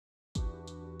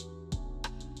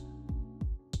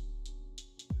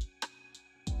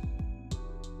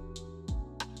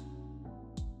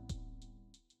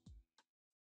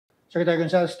Secretary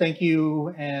Gonzales, thank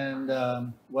you and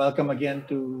welcome again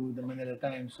to the Manila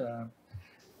Times.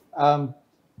 Um,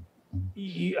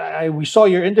 we saw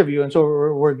your interview, and so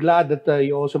we're glad that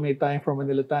you also made time for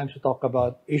Manila Times to talk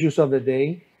about issues of the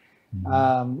day.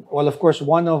 Well, of course,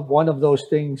 one of those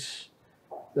things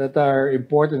that are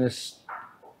important is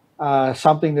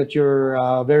something that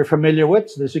you're very familiar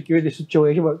with, the security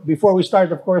situation. But before we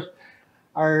start, of course,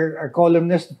 our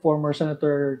columnist, former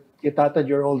Senator Tatad,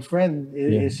 your old friend,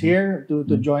 is here to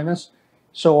join us.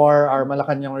 So our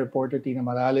Malacanang reporter, Tina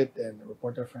Maralit, and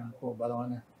reporter Franco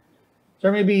Barona.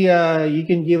 So maybe you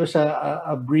can give us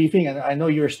a briefing. And I know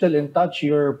you're still in touch.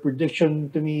 Your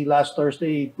prediction to me last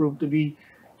Thursday proved to be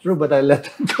true, but I let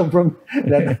that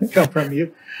come from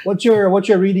you. What's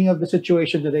your reading of the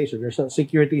situation today? So there's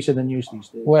securities in the news these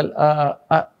days. Well,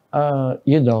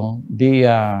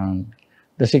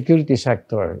 the security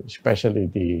sector, especially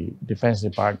the Defense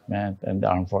Department and the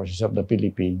Armed Forces of the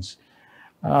Philippines,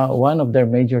 one of their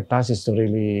major tasks is to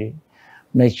really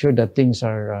make sure that things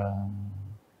are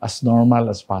as normal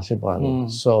as possible.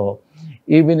 So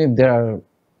even if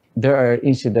there are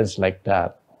incidents like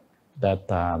that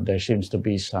there seems to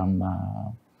be some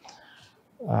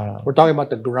we're talking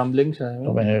about the grumblings.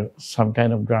 Some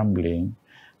kind of grumbling.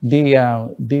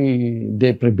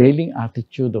 The prevailing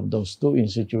attitude of those two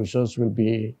institutions will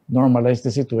be normalize the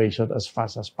situation as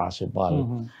fast as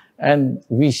possible, and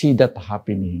we see that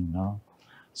happening. No?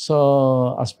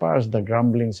 So as far as the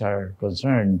grumblings are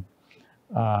concerned,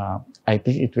 I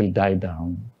think it will die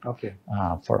down. Okay.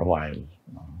 For a while,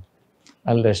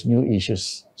 unless new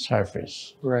issues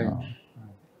surface. Right.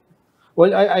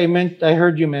 Well, I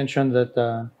heard you mention that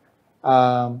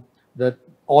that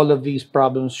all of these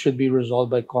problems should be resolved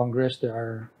by Congress.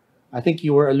 I think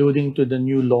you were alluding to the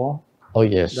new law. Oh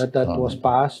yes. That was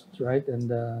passed, right? And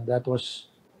that was,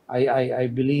 I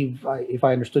believe, if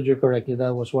I understood you correctly,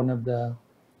 that was one of the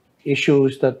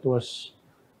issues that was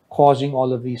causing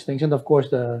all of these things. And of course,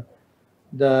 the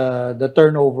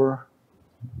turnover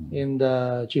in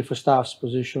the Chief of Staff's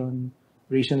position,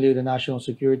 recently the National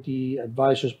Security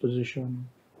Advisor's position.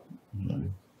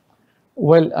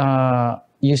 Well,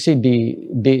 you see,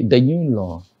 the new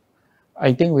law,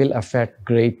 I think, will affect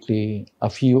greatly a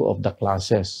few of the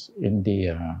classes in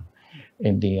the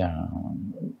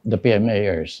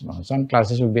PMAers. Some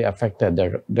classes will be affected.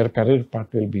 Their career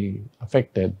path will be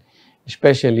affected,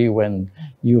 especially when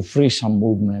you freeze some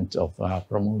movement of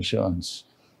promotions.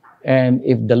 And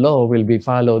if the law will be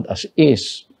followed as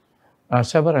is,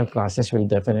 several classes will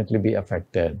definitely be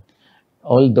affected.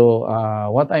 Although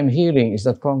what I'm hearing is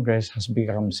that Congress has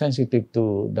become sensitive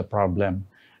to the problem,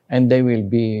 and they will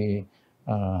be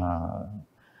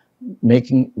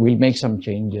make some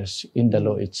changes in the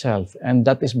law itself, and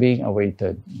that is being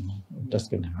awaited. That's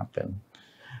going to happen.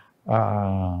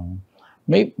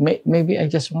 Maybe I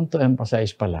just want to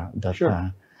emphasize pala that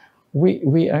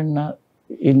we are not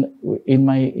in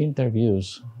my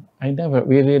interviews. We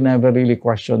never really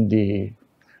questioned the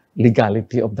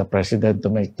legality of the president to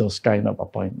make those kind of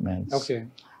appointments. Okay.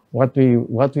 What we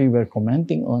were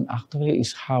commenting on actually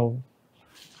is how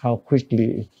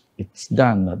quickly it's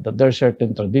done. That there are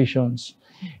certain traditions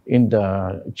in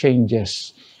the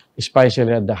changes,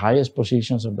 especially at the highest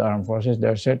positions of the armed forces.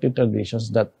 There are certain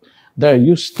traditions that they're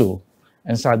used to,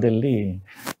 and suddenly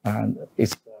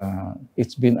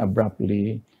it's been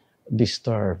abruptly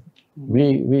disturbed.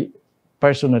 We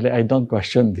personally, I don't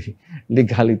question the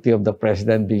legality of the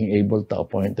president being able to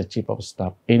appoint the chief of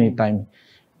staff anytime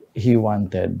he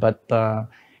wanted. But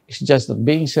it's just that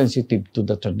being sensitive to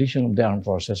the tradition of the armed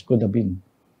forces could have been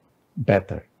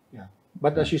better. Yeah.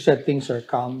 But as you said, things are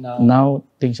calm now. Now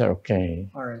things are okay.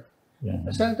 All right. Yeah.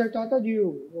 Senator Tatad, do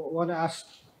you want to ask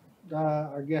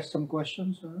our guest some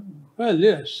questions? Well,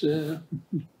 yes.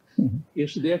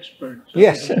 He's the expert. So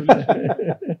yes.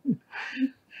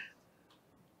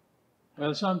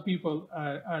 Well, some people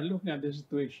are looking at the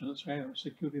situation as kind of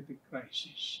security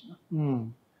crisis.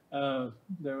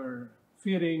 They were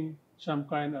fearing some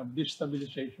kind of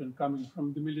destabilization coming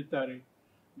from the military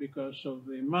because of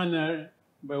the manner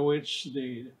by which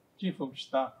the chief of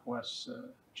staff was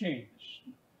changed.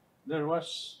 There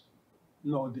was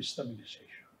no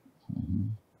destabilization.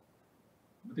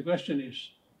 But the question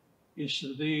is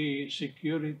the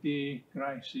security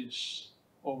crisis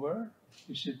over?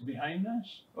 Is it behind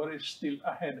us or is it still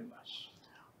ahead of us?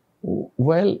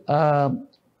 Well,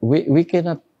 we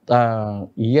cannot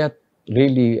yet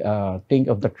really think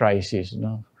of the crisis.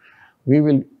 No,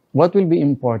 What will be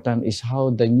important is how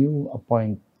the new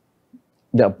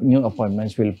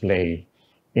appointments will play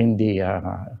in the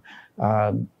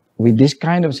with this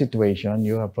kind of situation.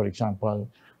 You have, for example,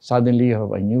 Suddenly, you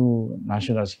have a new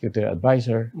national security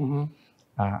advisor. Mm-hmm.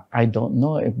 I don't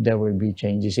know if there will be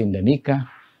changes in the NICA,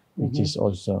 which is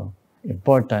also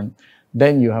important.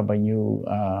 Then you have a new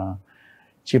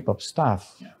chief of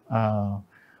staff.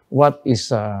 What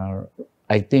is,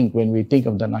 I think, when we think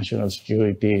of the national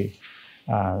security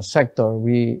sector,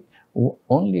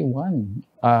 only one.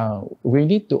 We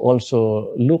need to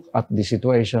also look at the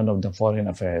situation of the foreign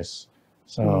affairs.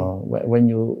 So when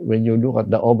you look at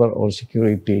the overall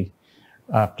security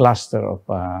cluster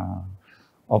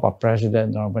of a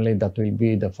president, normally that will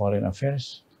be the foreign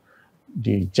affairs.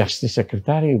 The justice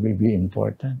secretary will be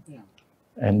important,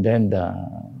 and then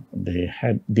the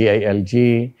head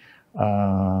DILG,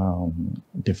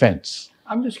 defense.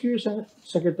 I'm just curious,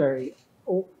 Secretary.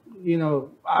 Oh, you know,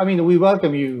 I mean, we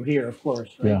welcome you here, of course,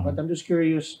 right? Yeah. But I'm just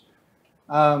curious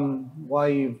why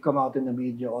you've come out in the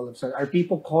media all of a sudden. Are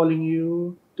people calling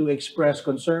you to express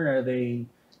concern? Are they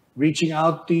reaching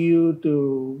out to you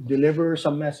to deliver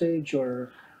some message, or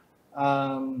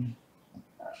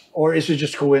is it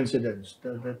just coincidence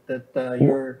that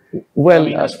you're, Well, I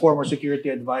mean, as former security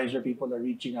advisor, people are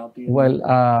reaching out to you?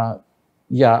 well,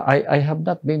 yeah, I have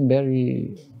not been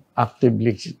very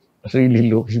actively really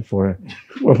looking for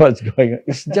what's going on.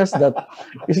 It's just that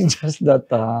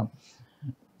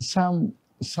some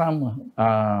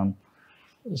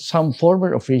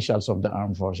former officials of the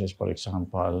armed forces, for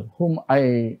example, whom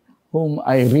I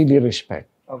really respect.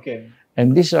 Okay.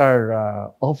 And these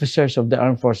are officers of the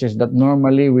armed forces that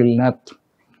normally will not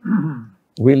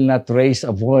raise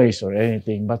a voice or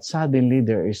anything, but suddenly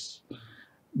there is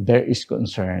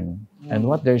concern. And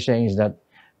what they're saying is that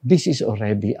this is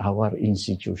already our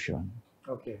institution.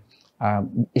 Okay.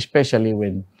 Especially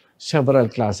when several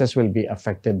classes will be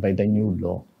affected by the new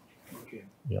law. Okay.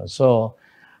 Yeah, so,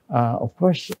 of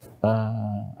course,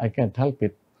 I can't help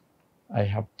it. I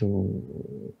have to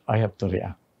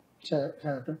react.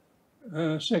 Senator?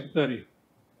 Secretary,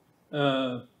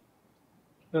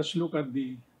 let's look at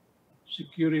the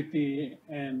security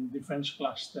and defense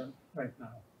cluster right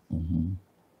now. Mm-hmm.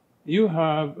 You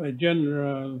have a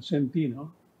General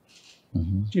Centino,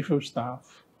 Chief of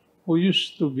Staff, who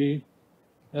used to be,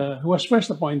 who was first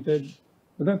appointed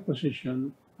to that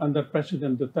position under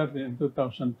President Duterte in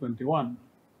 2021.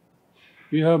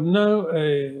 You have now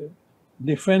a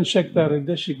Defense Secretary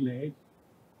designate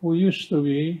who used to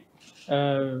be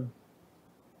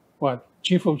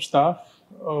Chief of Staff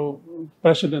of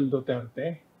President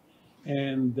Duterte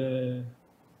and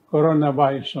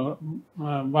coronavirus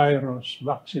virus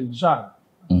vaccine czar,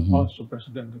 also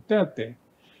President Duterte.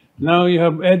 Now you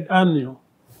have Ed Año,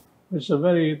 who's a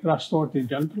very trustworthy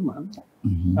gentleman.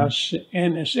 As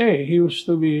NSA, he used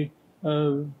to be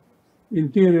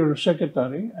Interior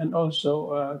Secretary and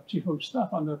also Chief of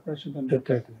Staff under President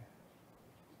Duterte.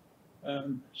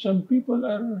 Some people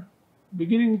are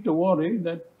beginning to worry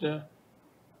that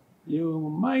you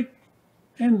might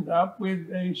end up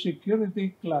with a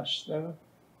security cluster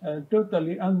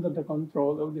totally under the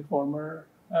control of the former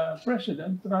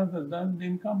president rather than the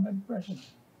incumbent president.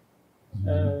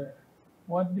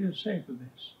 What do you say to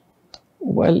this?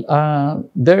 Well,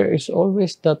 there is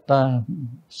always that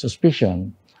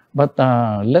suspicion, but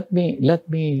let me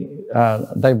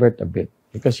divert a bit,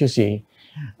 because you see,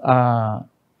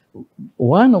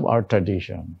 one of our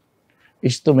tradition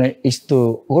is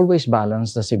to always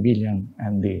balance the civilian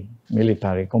and the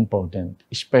military component,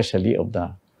 especially of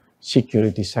the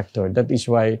security sector. That is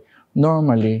why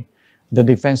normally the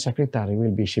defense secretary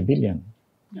will be civilian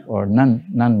or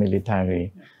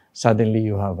non-military. Suddenly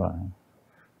you have a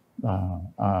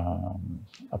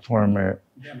former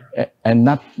and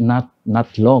not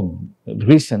long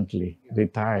recently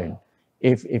retired.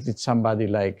 If it's somebody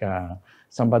like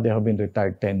somebody who has been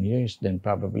retired 10 years, then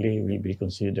probably will be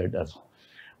considered as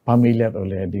familiar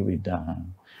already with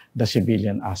the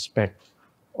civilian aspect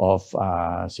of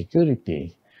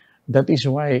security. That is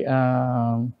why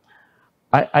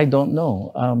I don't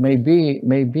know.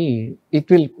 Maybe it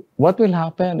will. What will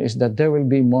happen is that there will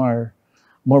be more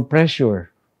pressure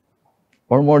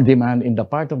or more demand in the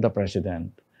part of the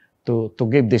president to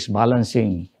give this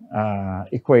balancing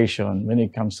equation when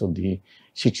it comes to the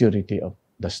security of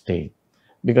the state.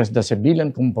 Because the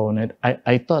civilian component,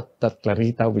 I thought that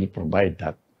Clarita will provide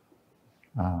that.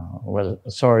 Well,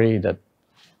 sorry that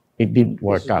it didn't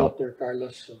work out. Dr.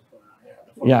 Carlos.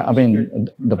 Yeah, I mean,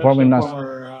 the former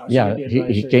yeah,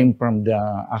 he came from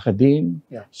the academe.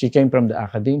 Yeah. She came from the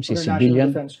academe. She's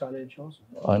civilian. National Defense College also.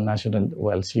 National,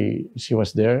 well, she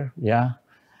was there, yeah.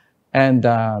 And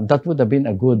that would have been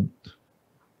a good,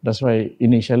 that's why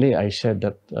initially I said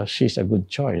that she's a good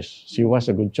choice. She was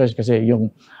a good choice kasi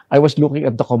I was looking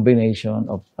at the combination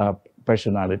of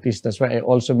personalities. That's why I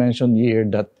also mentioned here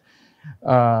that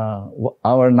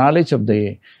our knowledge of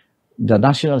the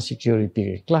national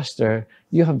security cluster,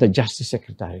 you have the Justice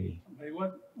Secretary. Okay,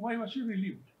 why was he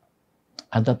relieved?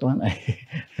 And that one,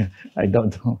 I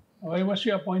don't know. Why was he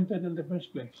appointed in the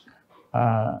first place?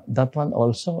 That one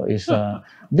also is,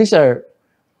 these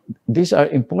are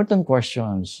important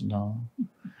questions, no?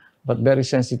 But very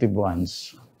sensitive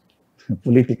ones,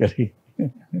 politically.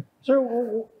 Sir,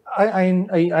 I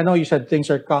know you said things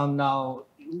are calm now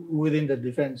within the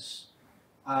defense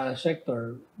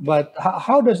sector, but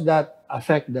how does that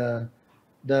affect the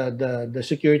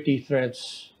security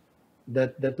threats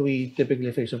that we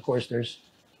typically face? Of course, there's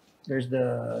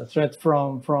the threat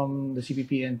from the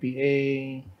CPP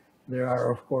NPA. There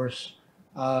are, of course,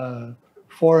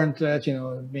 foreign threats.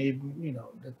 Maybe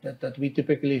that we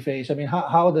typically face. I mean,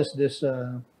 how does this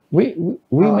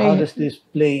how does this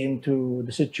play into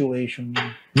the situation?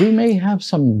 We may have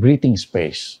some breathing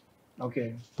space.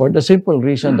 Okay. For the simple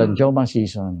reason that Joe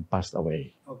Masison passed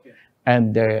away. Okay.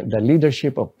 And the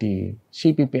leadership of the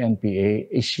CPP NPA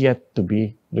is yet to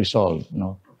be resolved.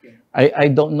 No, Okay. I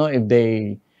don't know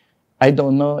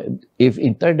if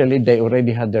internally they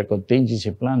already had their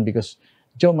contingency plan, because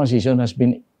Joe Masison has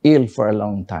been ill for a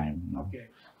long time. No? Okay.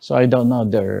 So I don't know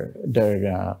their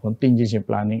contingency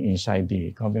planning inside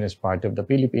the Communist Party of the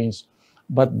Philippines,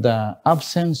 but the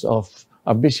absence of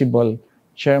a visible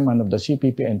chairman of the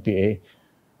CPP NPA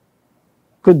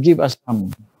could give us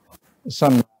some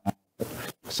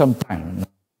time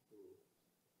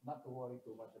not to worry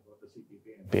too much about the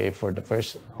CPP NPA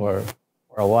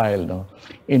for a while. No,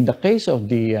 in the case of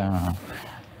the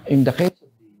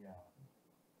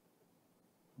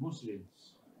Muslims,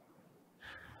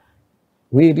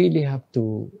 we really have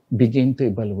to begin to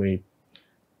evaluate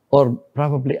or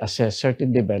probably assess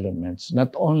certain developments,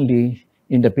 not only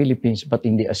in the Philippines, but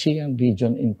in the ASEAN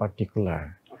region in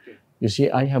particular. Okay. You see,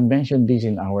 I have mentioned this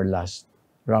in our last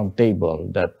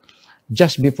roundtable, that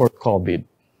just before COVID,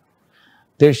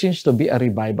 there seems to be a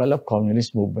revival of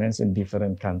communist movements in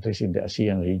different countries in the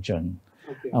ASEAN region.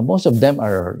 Okay. Most of them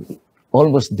are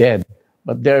almost dead,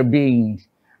 but they're being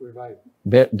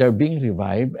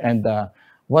revived. And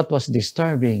what was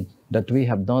disturbing that we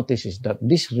have noticed is that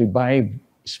these revived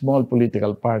small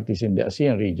political parties in the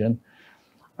ASEAN region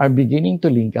are beginning to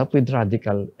link up with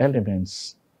radical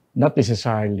elements, not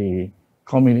necessarily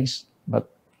communist, but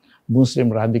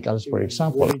Muslim radicals, for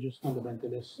example, Religious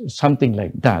fundamentalists. something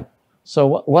like that.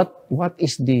 So what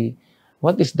is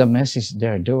the message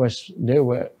there? There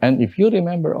were, and if you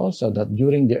remember also that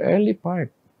during the early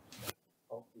part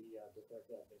of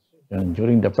the and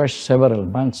during the first several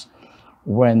months,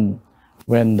 when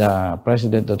the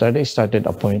President Tatad started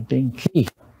appointing key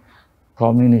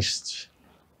communists,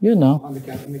 On the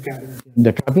cabinet.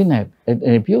 the cabinet. And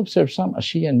if you observe some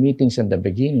ASEAN meetings in the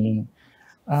beginning,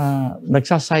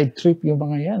 nagsa-side trip yung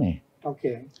mga yan eh.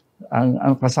 Okay.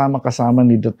 Ang kasama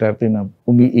ni Duterte na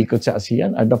umiikot sa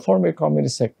ASEAN are the former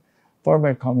communist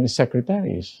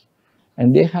secretaries.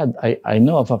 And they had, I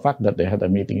know of a fact that they had a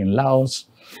meeting in Laos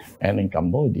and in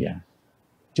Cambodia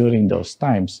during those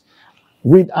times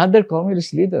with other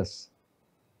communist leaders,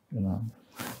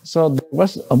 So there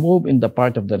was a move in the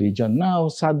part of the region. Now,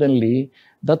 suddenly,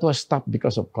 that was stopped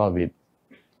because of COVID.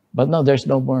 But now there's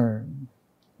no more,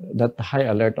 that high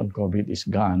alert on COVID is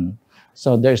gone.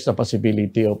 So there's the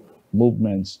possibility of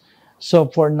movements. So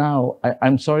for now,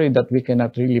 I'm sorry that we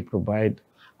cannot really provide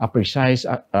a precise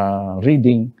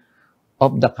reading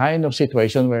of the kind of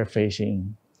situation we're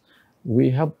facing. We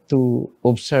have to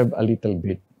observe a little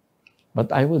bit.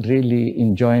 But I would really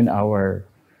enjoin our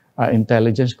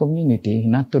intelligence community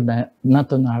not to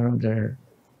narrow their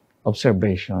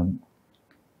observation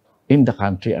in the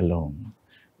country alone.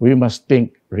 We must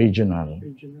think regional.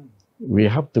 We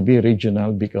have to be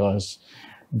regional because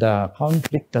the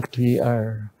conflict that we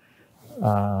are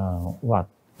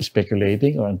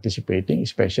speculating or anticipating,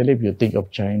 especially if you think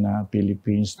of China,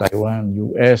 Philippines, Taiwan,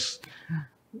 US,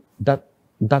 that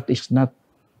is not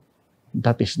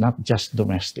just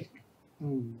domestic.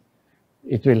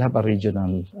 It will have a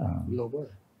regional Global.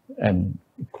 and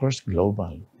of course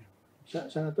global.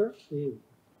 Senator?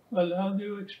 Well, how do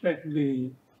you expect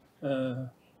the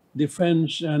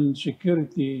defense and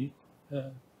security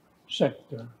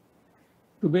sector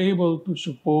to be able to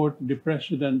support the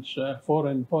president's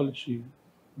foreign policy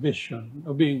vision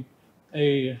of being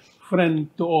a friend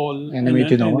to all Enemy and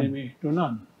to an no one. enemy to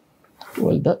none?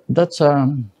 Well, that's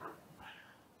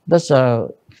a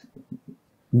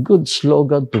good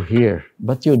slogan to hear,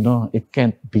 but it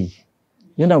can't be.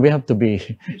 We have to be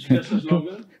Is that a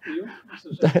slogan to you,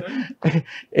 Mr. Secretary?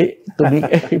 to be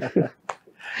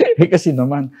Kasi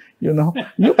naman,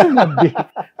 you cannot be,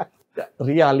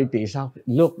 reality is,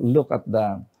 look at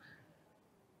the,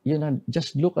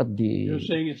 just look at You're the,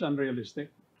 saying it's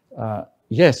unrealistic?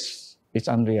 yes, it's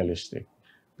unrealistic.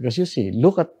 Because you see,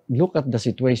 look at the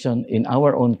situation in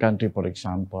our own country, for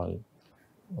example.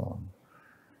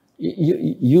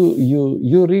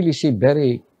 You really see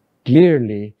very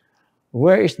clearly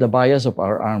where is the bias of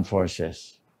our armed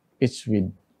forces. It's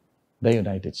with the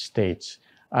United States.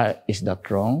 Is that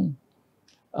wrong?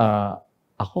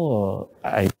 Ako,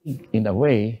 I think in a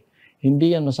way, hindi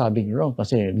yan masabing wrong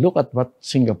kasi look at what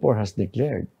Singapore has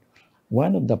declared.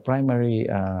 One of the primary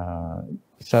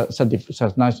sa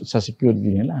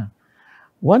security nila,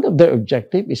 one of their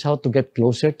objective is how to get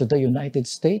closer to the United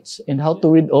States and how to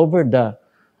win over the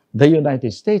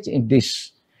United States in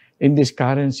this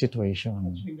current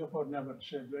situation. Singapore never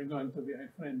said we're going to be a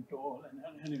friend to all and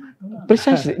an enemy to none.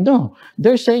 Precisely. No,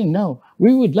 they're saying no.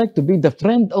 We would like to be the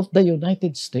friend of the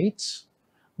United States.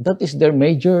 That is their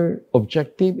major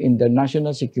objective in their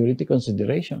national security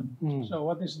consideration. So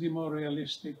what is the more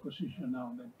realistic position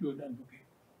now that you would advocate?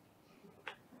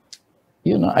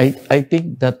 I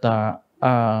think that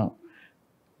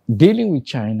dealing with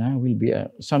China will be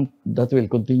that will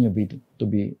continue to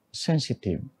be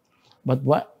sensitive. But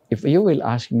if you will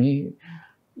ask me,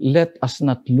 let us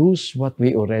not lose what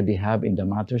we already have in the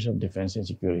matters of defense and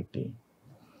security.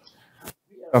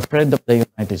 We are a friend of the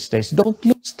United States. Don't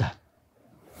lose that.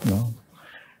 No,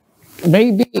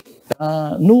 maybe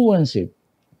nuance it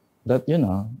that we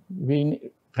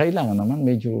kailangan naman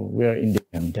medyo we are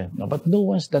independent. No? But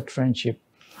nuance that friendship.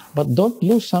 But don't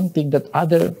lose something that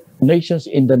other nations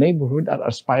in the neighborhood are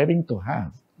aspiring to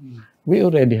have. We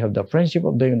already have the friendship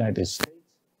of the United States.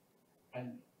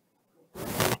 And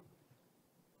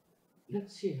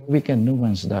let's see how we can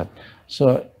nuance that.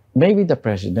 So maybe the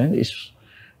president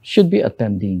should be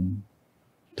attending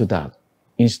to that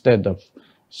instead of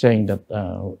saying that,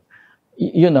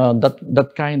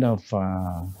 that kind of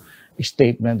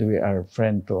statement, we are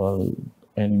friend to all,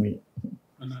 enemy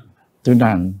to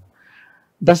none.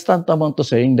 That's tantamount to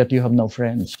saying that you have no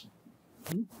friends.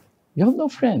 You have no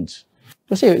friends.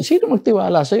 Kasi sino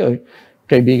magtiwala sa'yo?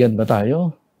 Kaibigan ba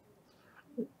tayo?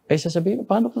 Sasabihin,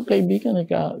 paano kang kaibigan?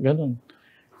 Ganun.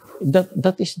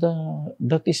 That is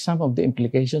some of the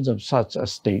implications of such a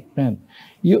statement.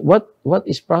 What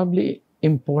is probably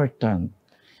important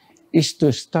is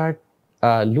to start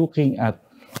looking at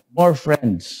more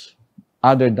friends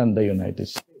other than the United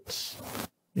States.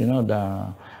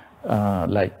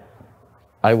 Like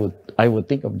I would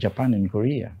think of Japan and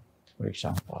Korea, for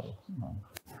example.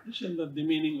 Isn't that the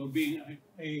meaning of being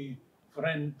a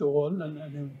friend to all and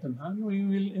enemy to none? We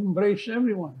will embrace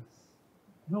everyone.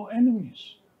 No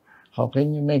enemies. How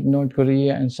can you make North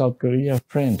Korea and South Korea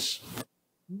friends?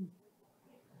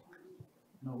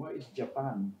 Now, where is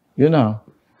Japan? Look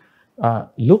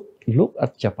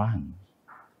at Japan.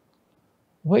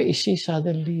 Why is she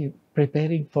suddenly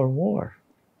preparing for war?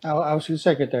 I was the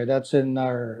secretary. That's in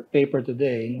our paper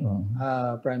today.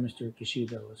 Prime Minister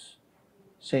Kishida was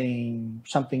saying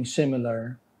something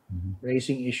similar,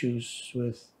 raising issues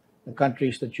with the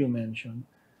countries that you mentioned.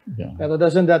 Yeah. But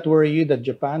doesn't that worry you that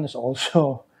Japan is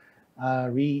also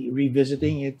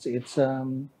revisiting its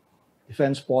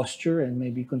defense posture and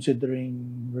maybe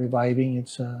considering reviving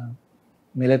its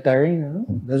military?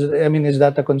 Is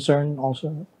that a concern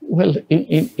also? Well,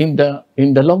 in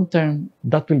the long term,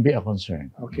 that will be a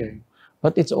concern. Okay.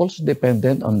 But it's also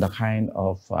dependent on the kind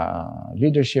of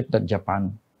leadership that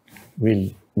Japan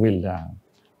will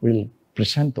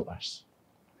present to us.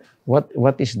 What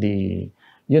is the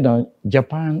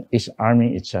Japan is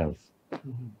arming itself.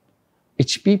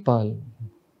 Its people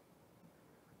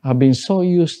have been so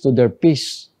used to their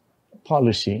peace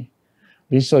policy,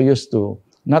 been so used to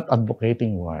not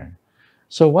advocating war.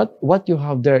 So what you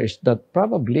have there is that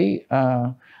probably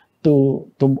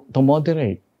to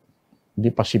moderate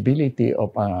the possibility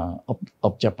of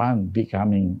Japan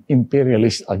becoming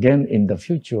imperialist again in the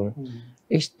future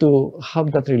is to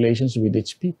have that relations with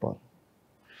its people.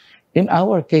 In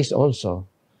our case also,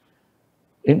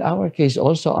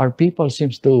 our people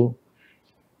seems to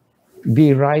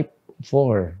be ripe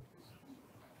for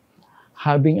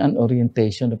having an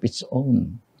orientation of its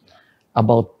own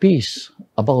about peace,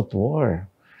 about war.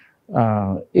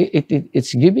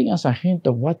 It's giving us a hint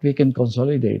of what we can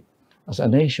consolidate as a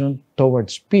nation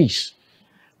towards peace.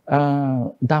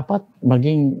 Dapat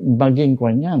maging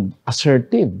kwan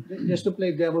assertive. Just to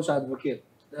play devil's advocate,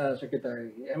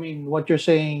 Secretary, what you're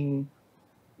saying,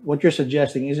 what you're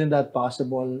suggesting, isn't that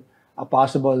possible? A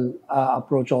possible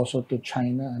approach also to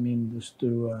China? Just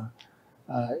to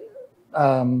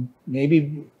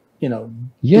maybe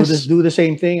Yes, do the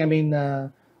same thing? I mean,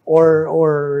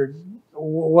 or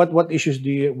what issues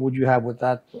would you have with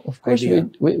that of course, idea?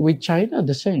 with China,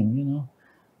 the same,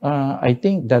 I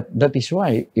think that is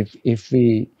why if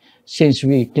we, since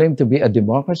we claim to be a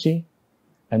democracy,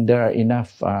 and there are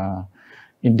enough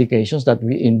indications that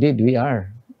we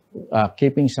are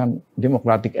keeping some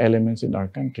democratic elements in our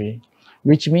country,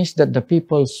 which means that the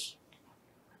people's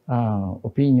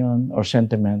opinion or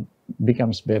sentiment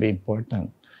becomes very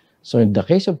important. So in the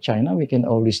case of China, we can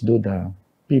always do the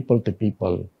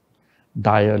people-to-people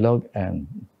dialogue and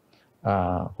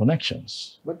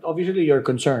connections. But obviously, you're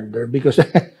concerned there because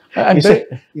I'm you very,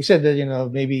 said that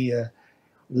maybe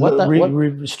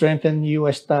strengthen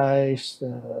U.S. ties.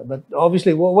 But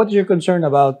obviously, what's your concern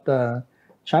about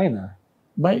China?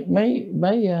 my my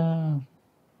my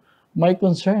my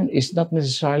concern is not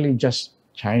necessarily just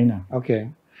China Okay,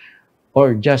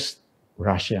 or just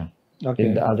Russia in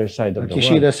okay. the other side of the world,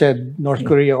 Kishida said North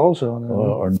Korea also. No?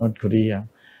 or North Korea.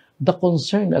 The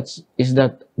concern is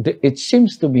that it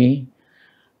seems to me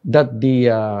that the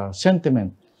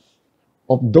sentiment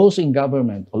of those in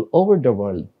government all over the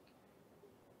world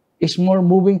is more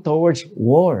moving towards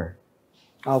war.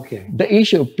 Okay, The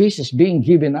issue of peace is being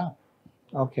given up.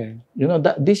 okay.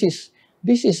 That this is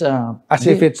As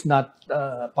if it's not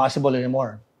possible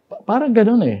anymore. parang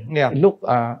ganun eh. Yeah. Look,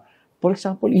 for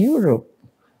example, Europe.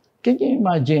 Can you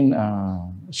imagine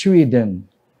Sweden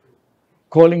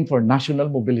calling for national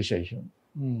mobilization?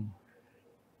 Mm.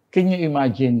 Can you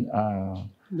imagine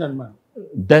Denmark.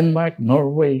 Denmark,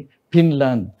 Norway,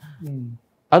 Finland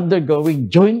undergoing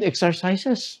joint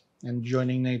exercises? And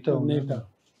joining NATO. NATO.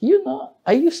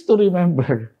 I used to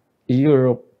remember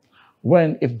Europe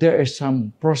when if there is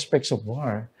some prospects of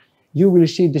war, you will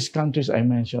see these countries I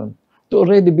mentioned to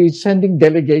already be sending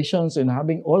delegations and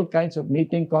having all kinds of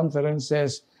meeting,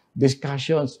 conferences,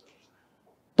 discussions,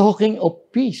 talking of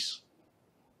peace.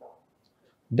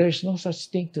 There's no such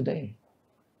thing today.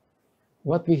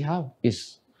 What we have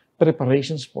is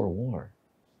preparations for war.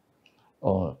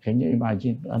 Oh, can you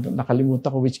imagine? Nakalimutan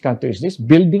ko which country is this?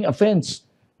 Building a fence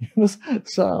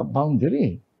sa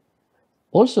boundary.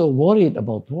 Also worried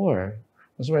about war.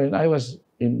 That's why when I was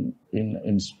in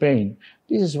Spain,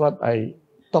 this is what I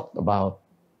talked about.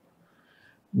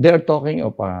 They're talking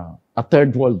of a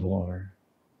third world war.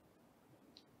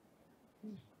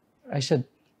 I said,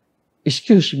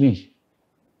 excuse me,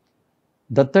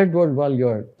 the third world war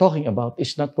you're talking about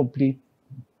is not complete.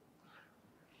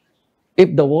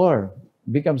 If the war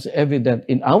becomes evident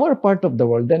in our part of the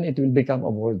world, then it will become a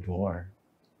world war.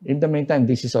 In the meantime,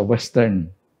 this is a Western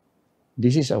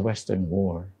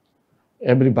war.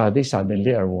 Everybody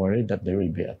suddenly are worried that they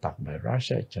will be attacked by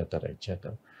Russia, etc.,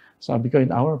 etc. So because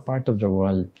in our part of the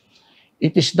world,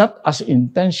 it is not as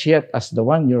intense yet as the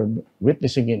one you're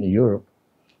witnessing in Europe.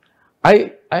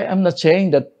 I am not saying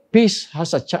that peace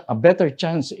has a better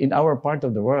chance in our part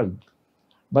of the world,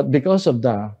 but because of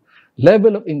the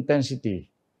level of intensity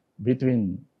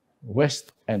between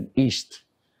West and East,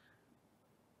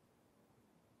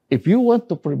 if you want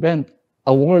to prevent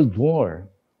a world war,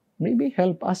 maybe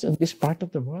help us in this part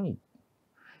of the world.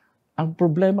 Ang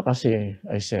problema kasi,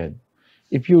 I said,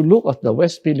 if you look at the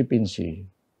West Philippine Sea,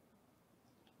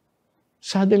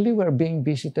 suddenly we're being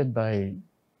visited by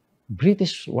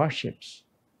British warships,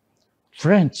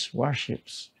 French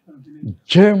warships,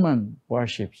 German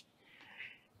warships.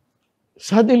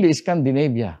 Suddenly,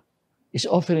 Scandinavia is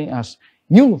offering us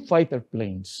new fighter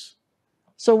planes.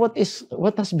 So what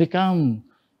has become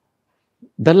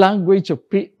the language of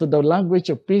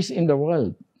peace in the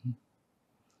world?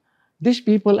 These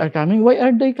people are coming. Why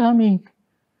are they coming?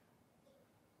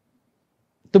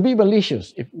 To be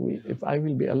malicious, if I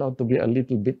will be allowed to be a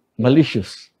little bit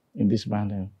malicious in this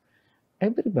manner,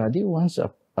 everybody wants a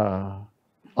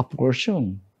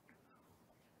portion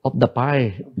of the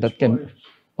pie that can,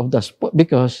 of the spot,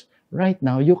 because right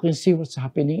now you can see what's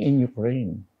happening in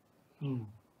Ukraine.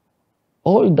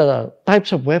 All the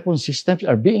types of weapon systems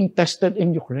are being tested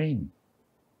in Ukraine.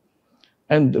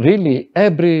 And really,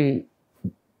 every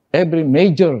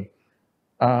major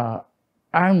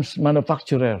arms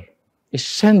manufacturer is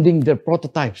sending their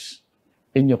prototypes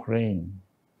in Ukraine.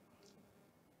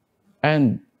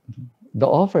 And the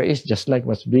offer is just like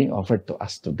what's being offered to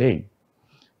us today.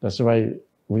 That's why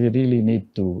we really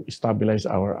need to stabilize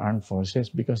our armed forces,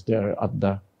 because they are at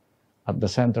the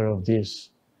center of this.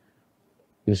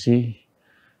 You see,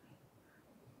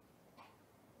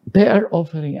 they are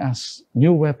offering us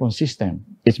new weapon system.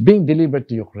 It's being delivered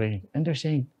to Ukraine, and they're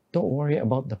saying, don't worry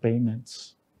about the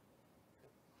payments,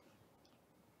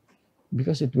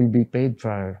 because it will be paid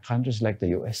for countries like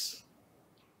the US.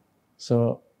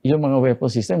 So, yung mga weapon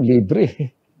system,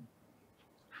 libre.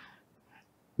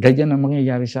 ganyan ang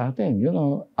mangyayari sa atin. You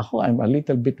know, I'm a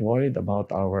little bit worried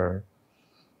about our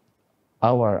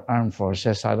armed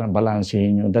forces. Sana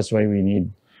balansehin yun. That's why we need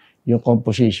yung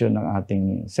composition ng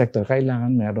ating sector.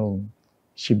 Kailangan merong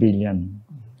civilian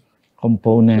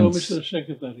components. So, Mr.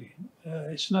 Secretary,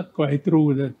 it's not quite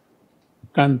true that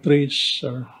countries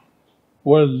or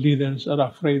world leaders are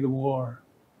afraid of war.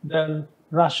 They're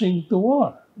rushing to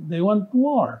war. They want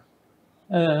war.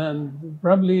 And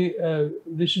probably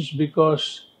this is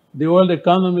because the world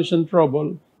economy is in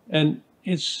trouble, and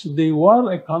it's the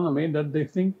war economy that they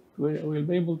think will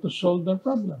be able to solve their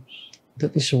problems.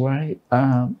 That is why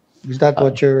Is that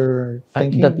what you're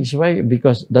thinking? that is why,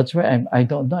 because that's why I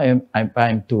don't know,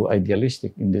 I'm too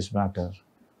idealistic in this matter.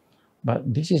 But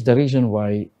this is the reason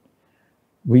why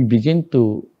we begin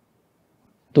to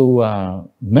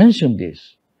mention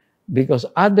this, because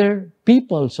other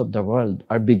peoples of the world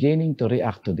are beginning to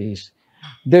react to this.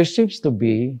 There seems to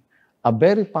be a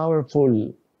very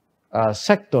powerful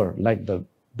sector like the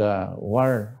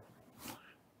war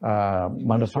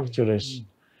manufacturers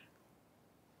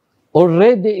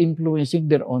already influencing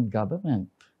their own government.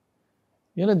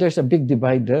 You know, there's a big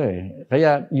divide there.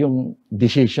 Kaya yung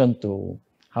decision to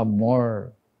have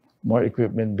more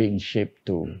equipment being shipped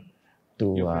to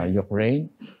Ukraine,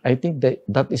 I think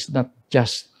that is not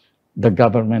just the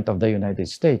government of the United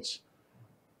States.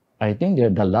 I think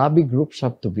the lobby groups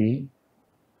have to be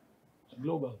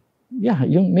Global. yeah,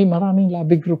 yung may maraming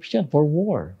lobby groups yan for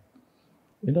war.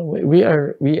 You know, we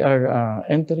are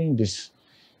entering this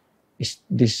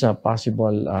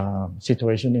possible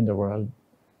situation in the world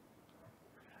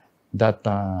that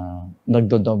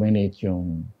nagdo-dominate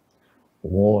yung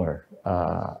war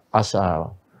as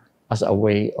a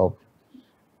way of,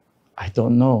 I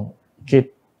don't know,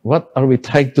 what are we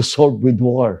trying to solve with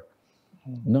war?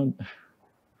 No.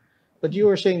 But you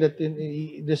were saying that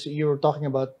you were talking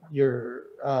about your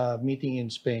meeting in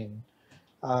Spain,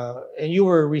 and you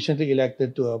were recently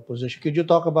elected to a position. Could you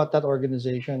talk about that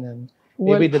organization and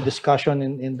maybe the discussion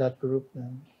in that group?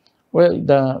 Well,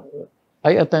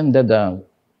 I attended the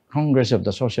Congress of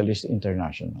the Socialist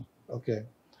International. Okay.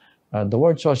 The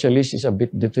word socialist is a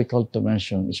bit difficult to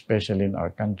mention, especially in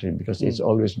our country, because it's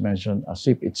always mentioned as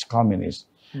if it's communist.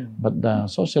 But the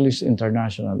Socialist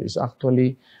International is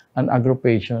actually an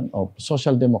aggregation of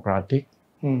social democratic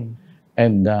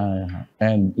and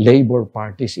labor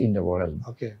parties in the world.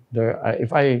 Okay. There,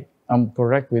 if I am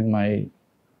correct with my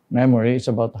memory, it's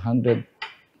about 140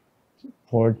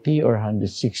 or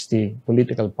 160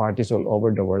 political parties all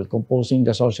over the world composing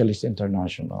the Socialist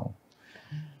International.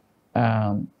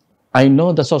 I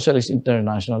know the Socialist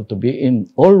International to be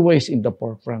always in the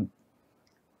forefront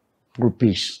for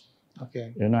peace.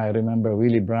 Okay. You know, I remember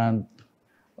Willy Brandt,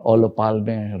 Olof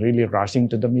Palme really rushing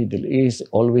to the Middle East,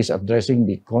 always addressing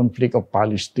the conflict of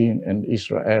Palestine and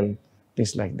Israel,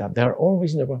 things like that. They're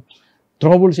always there.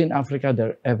 Troubles in Africa,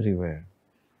 they're everywhere.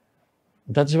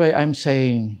 That's why I'm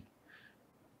saying,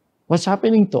 what's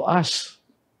happening to us?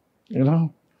 You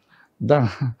know,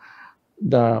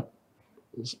 the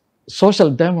social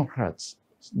democrats,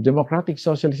 democratic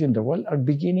socialists in the world are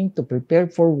beginning to prepare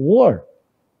for war.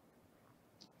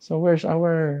 So where's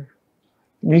our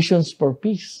missions for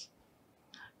peace?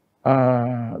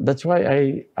 That's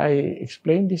why I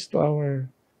explained this to our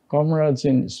comrades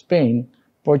in Spain.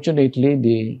 Fortunately,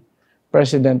 the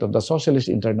president of the Socialist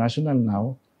International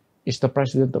now is the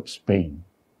president of Spain.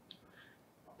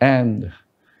 And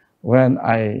when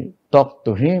I talked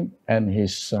to him and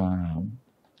his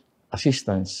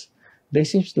assistants, they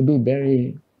seem to be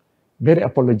very, very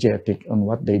apologetic on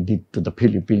what they did to the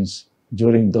Philippines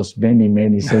during those many,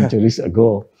 many centuries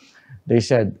ago. They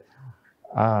said,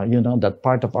 you know, that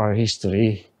part of our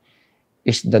history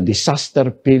is the disaster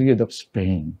period of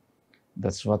Spain.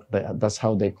 That's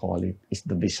how they call it. It's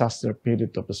the disaster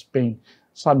period of Spain.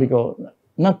 Sabi ko,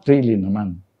 not really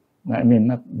naman. I mean,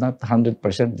 not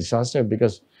 100% disaster,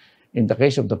 because in the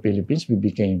case of the Philippines, we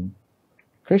became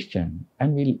Christian,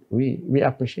 and we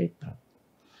appreciate that.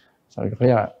 Sabi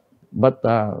ko, but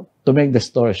to make the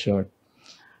story short,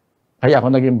 kaya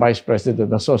ako naging vice president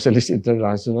ng Socialist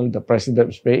International. The president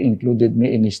of Spain included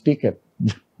me in his ticket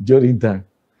during the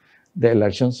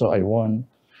election, so I won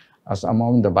as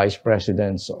among the vice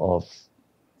presidents of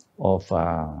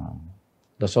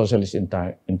the Socialist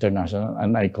International,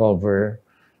 and I cover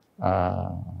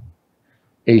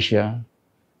Asia,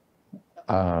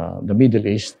 the Middle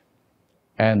East,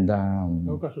 and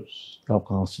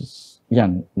Caucasus.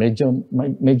 Yan,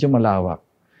 medyo malawak.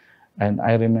 And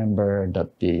I remember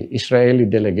that the Israeli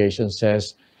delegation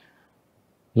says,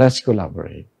 let's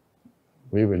collaborate.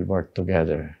 We will work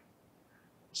together.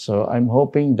 So I'm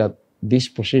hoping that this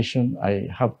position I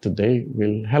have today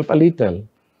will help a little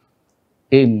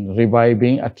in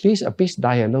reviving at least a peace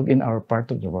dialogue in our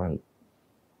part of the world.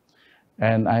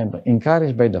 And I'm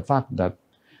encouraged by the fact that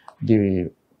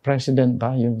the president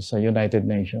ba yung sa United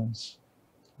Nations,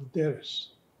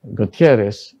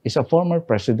 Gutierrez, is a former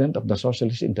president of the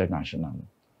Socialist International.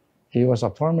 He was a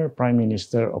former prime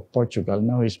minister of Portugal.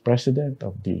 Now he's president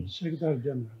of the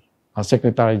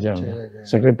Secretary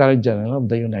General of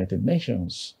the United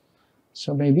Nations.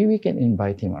 So maybe we can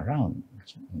invite him around.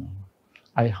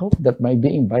 I hope that my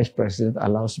being vice president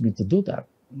allows me to do that,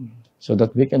 so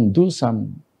that we can do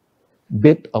some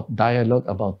bit of dialogue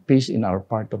about peace in our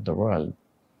part of the world.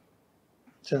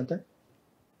 Senator?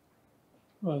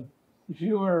 Well, if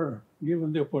you were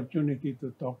given the opportunity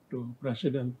to talk to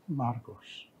President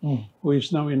Marcos, who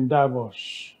is now in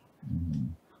Davos,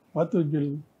 what would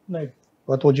you like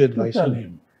What would you to advise tell him?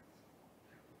 him?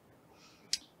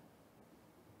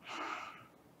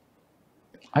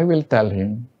 I will tell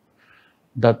him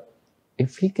that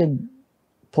if he can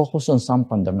focus on some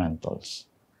fundamentals,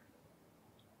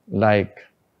 like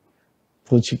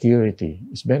food security,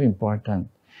 is very important.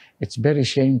 It's very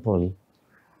shameful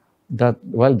that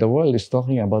while the world is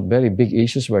talking about very big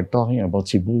issues, we're talking about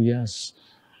sibuyas,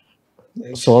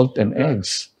 salt and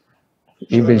eggs,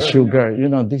 even sugar. You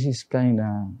know, this is kind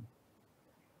of,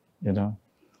 you know,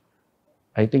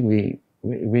 I think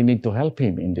we need to help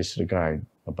him in this regard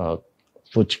about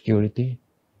food security.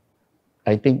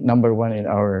 I think number one in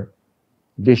our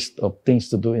list of things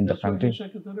to do in the country.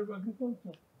 Secretary of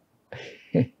Agriculture.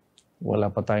 Wala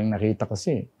pa tayong nakita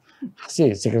kasi.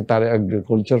 Kasi Secretary of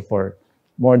Agriculture for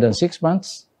more than 6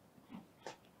 months.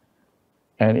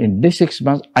 And in these 6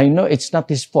 months, I know it's not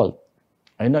his fault.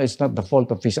 I know it's not the fault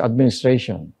of his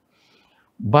administration.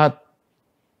 But,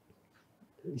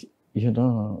 you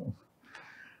know,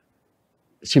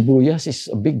 sibuyas is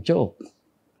a big joke.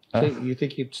 So you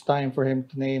think it's time for him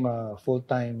to name a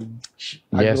full-time Yes.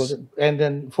 agriculture, and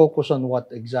then focus on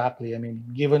what exactly? I mean,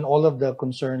 given all of the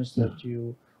concerns that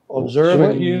you observe,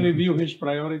 Should and, he review his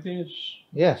priorities?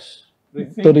 yes,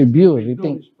 To review, Redo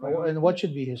rethink. his priorities? and what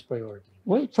should be his priority?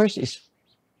 Well, first is,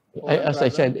 Oh, as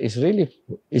I said, it's really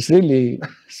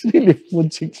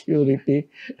food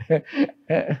security,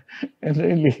 and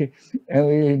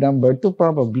really number two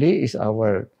probably is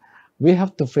we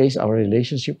have to face our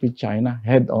relationship with China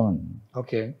head on.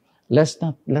 Okay. Let's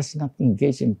not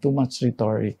engage in too much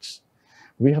rhetorics.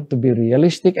 We have to be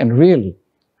realistic and real,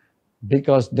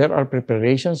 because there are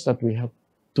preparations that we have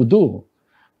to do.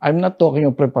 I'm not talking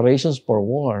of preparations for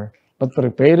war, but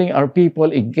preparing our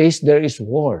people in case there is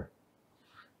war.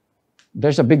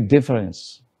 There's a big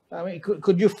difference. I mean,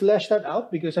 could you flesh that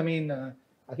out? Because I mean,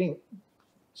 I think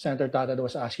Senator Tatad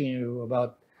was asking you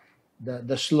about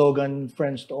the slogan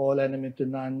 "Friends to all, enemy to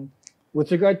none."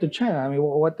 With regard to China, I mean,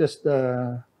 what is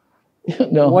the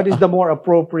No. what is the more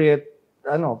appropriate,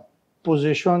 I don't know,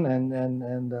 position, and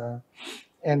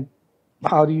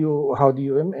how do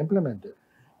you implement it?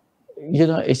 You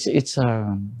know, it's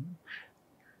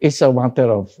a matter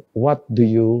of what do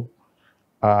you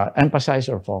emphasize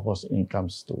or focus when it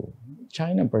comes to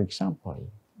China, for example.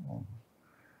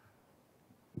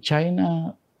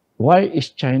 China, why is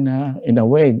China in a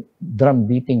way drum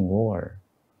beating war?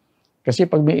 Kasi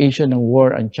pag may issue ng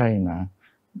war ang China,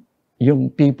 yung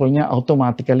people niya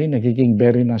automatically nagiging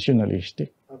very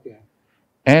nationalistic. Okay.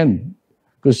 And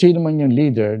kung sino man yung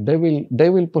leader, they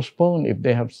will postpone if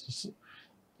they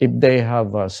have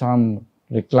some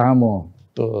reklamo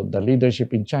to the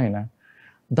leadership in China,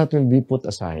 that will be put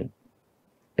aside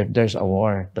if there's a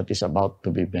war that is about to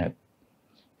be met.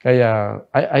 Kaya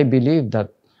I believe that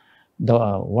the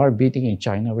war beating in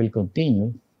China will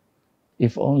continue,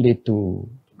 if only to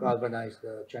Galvanize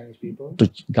the Chinese people.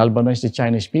 galvanize the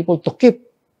Chinese people to keep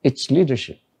its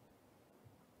leadership.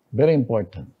 Very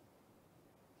important.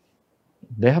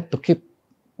 They have to keep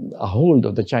a hold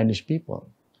of the Chinese people.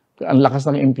 Ang lakas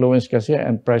ng influence kasi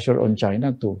and pressure on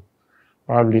China to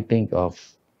probably think of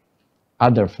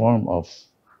other form of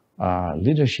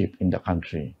leadership in the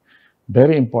country.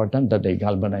 Very important that they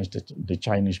galvanize the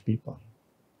Chinese people.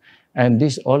 And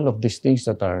all of these things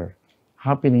that are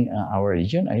happening in our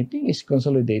region, I think is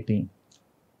consolidating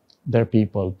their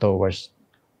people towards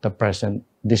the present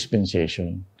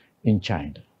dispensation in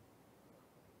China.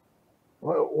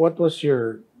 What was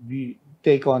your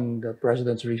take on the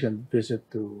president's recent visit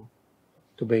to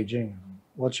Beijing?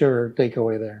 What's your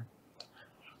takeaway there?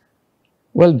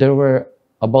 Well, there were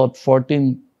about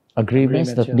 14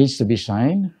 agreements that yeah. needs to be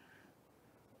signed.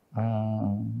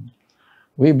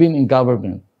 We've been in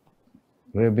government.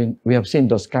 We have seen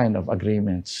those kind of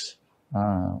agreements.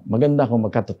 Maganda kung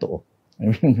magkatotoo. I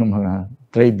mean, yung mga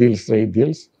trade deals.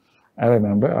 I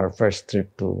remember our first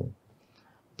trip to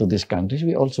these countries,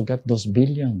 we also got those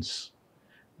billions.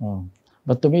 Oh.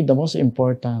 But to me, the most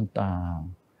important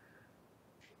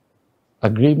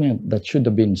agreement that should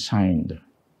have been signed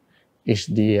is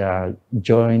the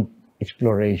joint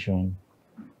exploration,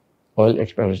 oil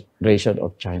exploration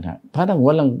of China. Parang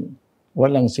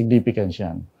walang significance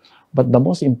yan. But the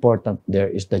most important there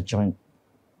is the joint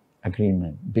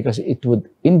agreement because it would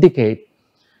indicate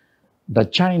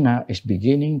that China is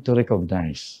beginning to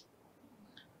recognize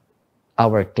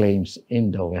our claims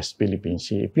in the West Philippine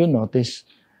Sea. If you notice,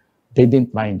 they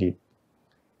didn't mind it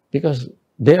because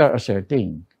they are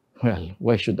asserting, well,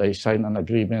 why should I sign an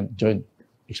agreement, joint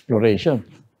exploration?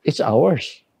 It's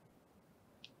ours.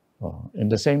 Oh, in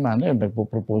the same manner,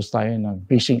 nagpo-propose tayo ng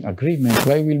fishing agreement.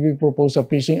 Why will we propose a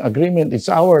fishing agreement? It's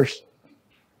ours.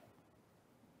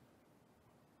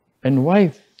 And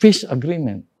why fish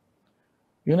agreement?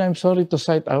 You know, I'm sorry to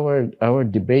cite our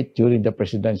debate during the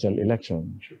presidential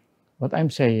election. But I'm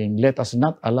saying, let us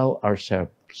not allow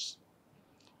ourselves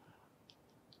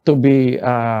to be,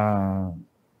 parang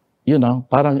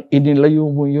inilayo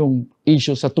mo yung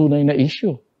issue sa tunay na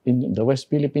issue in the West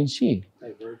Philippine Sea.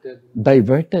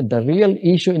 Diverted. The real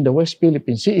issue in the West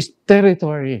Philippine Sea is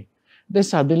territory. Then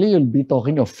suddenly you'll be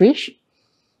talking of fish,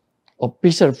 of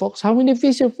fisher folks. How many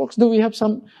fisher folks do we have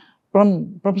from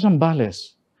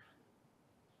Zambales?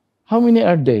 How many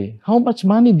are they? How much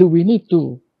money do we need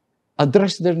to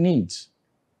address their needs?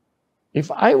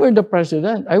 If I were the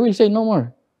president, I will say no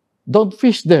more. Don't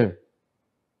fish there.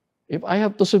 If I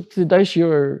have to subsidize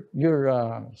your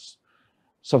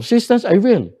subsistence, I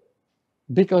will.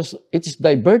 Because it is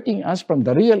diverting us from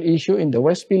the real issue in the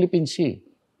West Philippine Sea.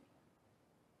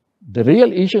 The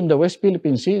real issue in the West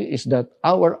Philippine Sea is that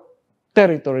our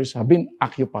territories have been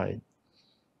occupied.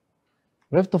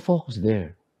 We have to focus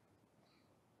there.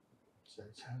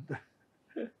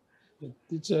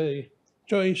 It's a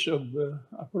choice of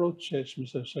approaches,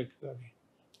 Mr. Secretary.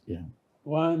 Yeah.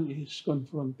 One is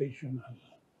confrontational.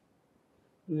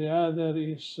 The other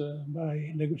is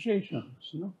by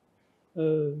negotiations.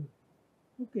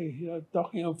 Okay, you're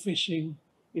talking of fishing.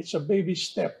 It's a baby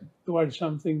step towards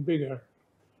something bigger.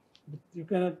 But you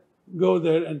cannot go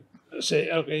there and say,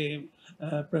 okay,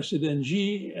 President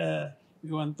Xi, we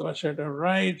want to assert our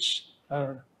rights,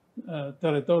 our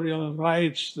territorial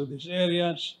rights to these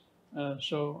areas.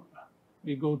 So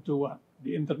we go to what?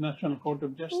 The International Court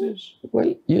of Justice?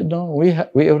 Well,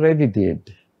 we already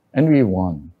did, and we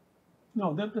won.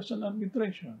 No, that is an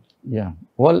arbitration. Yeah.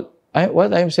 Well,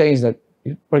 what I'm saying is that,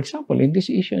 for example, in this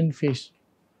issue in fish,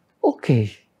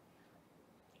 okay,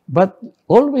 but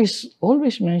always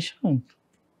mention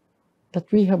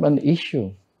that we have an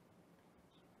issue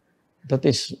that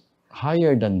is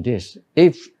higher than this.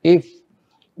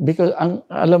 Because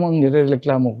alam mong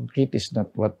nirereklamo ko, Kit, is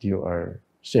not what you are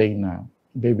saying na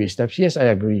baby steps. Yes, I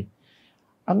agree.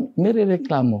 Ang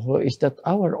nirereklamo ko is that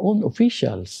our own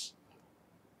officials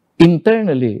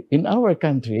internally in our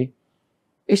country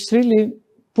is really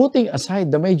putting aside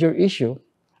the major issue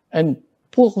and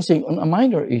focusing on a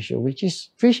minor issue, which is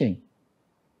fishing.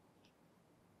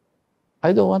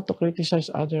 I don't want to criticize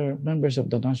other members of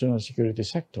the national security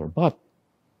sector, but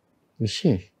you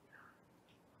see,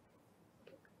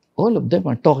 all of them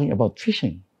are talking about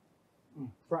fishing.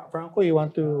 Franco, you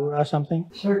want to ask something?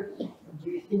 Sir, do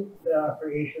you think the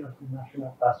creation of the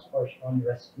National Task Force on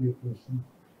Rescue Fishing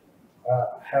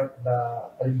helped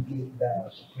alleviate the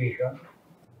situation?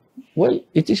 Well,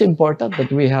 it is important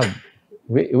that we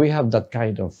have that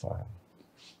kind of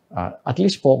at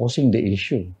least focusing the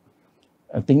issue.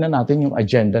 Tingnan natin yung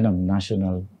agenda ng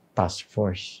National Task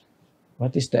Force.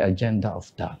 What is the agenda of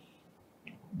that?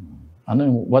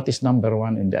 What is number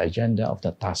one in the agenda of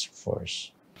the task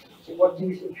force? So what do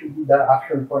you think should be the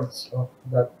action points of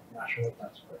that National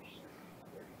Task Force?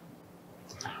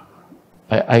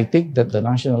 I think that the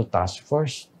National Task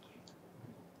Force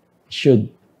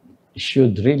should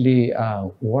really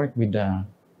work with the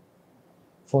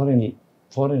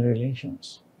foreign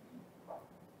relations.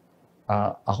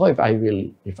 Ako, if I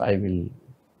will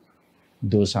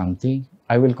do something,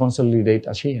 I will consolidate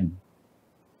ASEAN.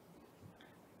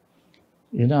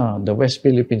 You know, the West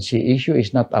Philippine Sea issue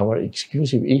is not our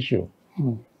exclusive issue.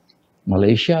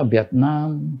 Malaysia,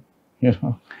 Vietnam,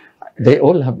 they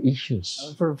all have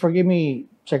issues. Forgive me,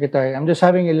 Secretary. I'm just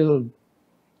having a little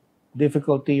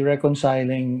difficulty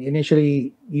reconciling.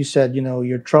 Initially, you said,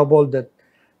 you're troubled that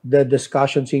the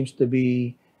discussion seems to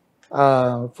be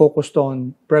focused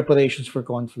on preparations for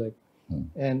conflict,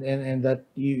 and that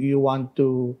you want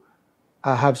to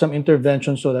have some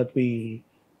intervention so that we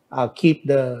keep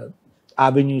the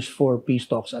avenues for peace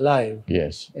talks alive.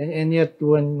 Yes. And yet,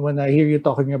 when I hear you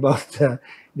talking about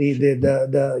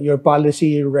your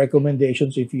policy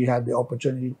recommendations, if you had the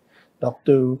opportunity to talk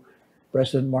to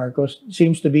President Marcos,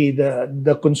 seems to be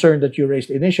the concern that you raised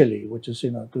initially, which is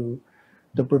to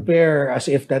prepare as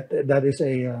if that is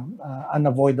a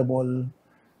unavoidable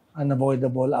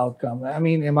outcome. I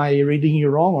mean, am I reading you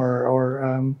wrong,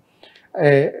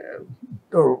 uh,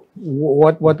 or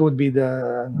what would be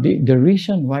The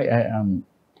reason why I am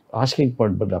asking for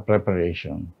the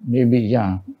preparation, maybe,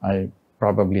 yeah, I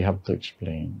probably have to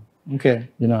explain. okay?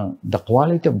 The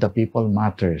quality of the people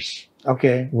matters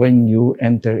Okay. when you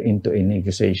enter into a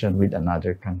negotiation with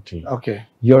another country. Okay.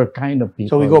 Your kind of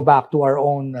people. So we go back to our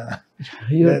own.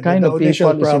 Your kind of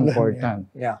initial people is problem. important.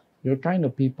 Yeah. Your kind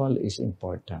of people is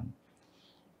important.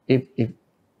 If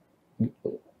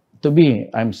to me,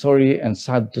 I'm sorry and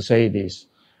sad to say this,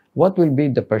 what will be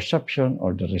the perception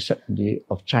or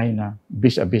of China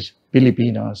vis-a-vis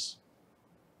Filipinos?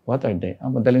 What are they?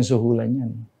 Madaling suhulan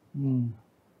yan.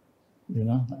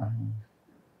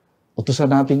 Utusan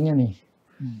natin yan eh.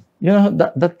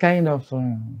 That kind of,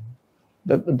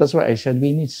 that's why I said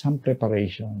we need some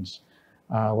preparations.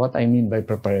 What I mean by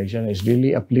preparation is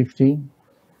really uplifting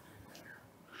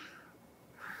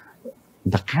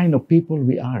the kind of people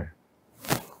we are.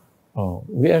 Oh,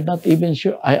 we are not even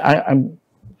sure.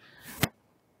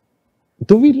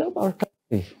 Do we love our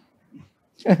country?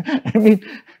 I mean,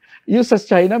 yung sa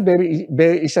China, very,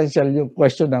 very essential yung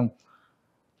question ng,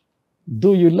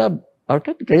 do you love our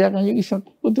country? Kaya nga yung isang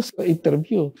punto sa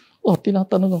interview,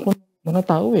 tinatanong ako ng mga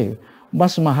tao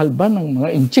mas mahal ba ng mga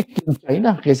inchik yung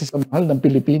China kaysa sa mahal ng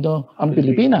Pilipino ang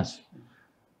Pilipinas?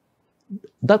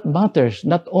 That matters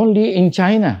not only in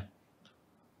China,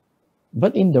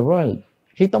 but in the world.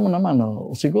 Kita mo naman,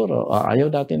 siguro,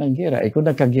 ayaw dati ng gera. Kung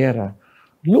nagkagera,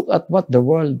 look at what the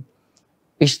world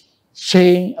is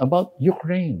saying about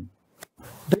Ukraine.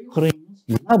 The Ukrainians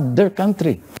love their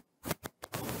country.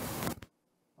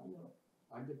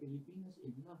 Are the Filipinos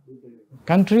in love with their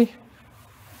country?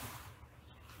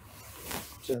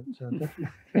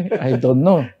 I don't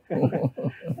know.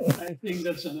 I think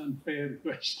that's an unfair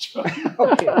question.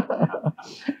 Okay.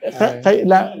 I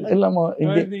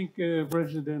think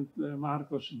President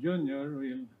Marcos Jr.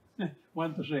 will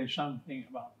want to say something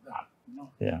about that.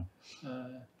 Yeah.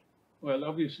 Well,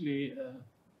 obviously,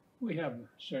 we have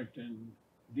certain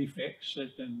defects,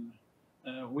 certain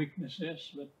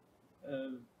weaknesses, but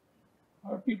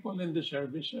our people in the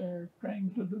service are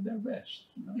trying to do their best.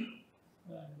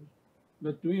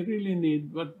 But we really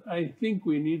need, what I think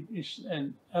we need is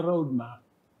a roadmap,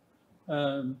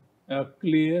 a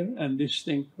clear and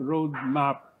distinct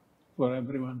roadmap for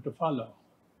everyone to follow.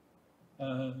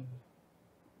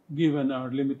 Given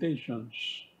our limitations,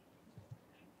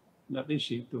 not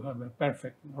easy to have a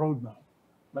perfect roadmap,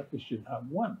 but we should have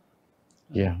one.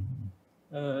 Yeah.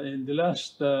 In the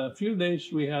last few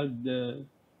days, we had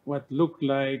what looked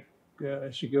like a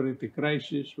security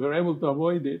crisis. We were able to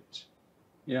avoid it,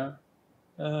 yeah.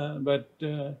 But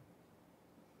I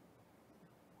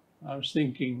was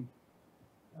thinking,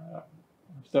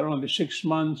 after only 6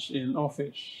 months in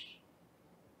office,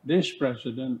 this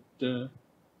president does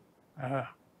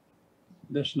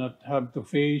not have to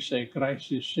face a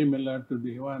crisis similar to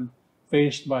the one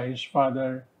faced by his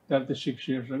father 36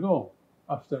 years ago,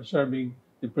 after serving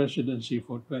the presidency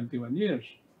for 21 years.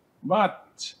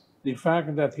 But the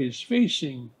fact that he's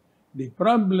facing the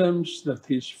problems that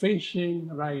he's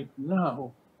facing right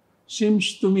now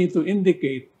seems to me to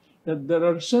indicate that there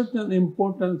are certain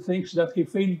important things that he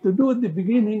failed to do at the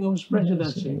beginning of his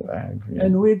presidency,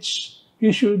 and which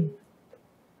he should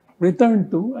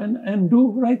return to and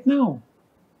do right now.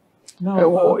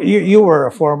 Now, you were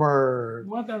a former.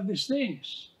 What are these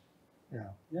things?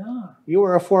 Yeah. You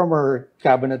were a former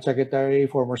cabinet secretary,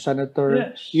 former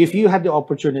senator. Yes. If you had the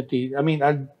opportunity, I mean,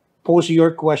 I'd pose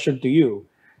your question to you.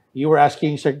 You were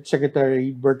asking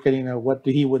Secretary Bert kanina what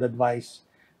he would advise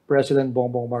President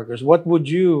Bongbong Marcos. What would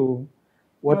you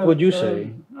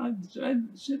say? I'd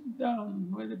sit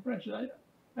down with the president.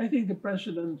 I think the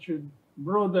president should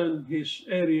broaden his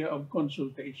area of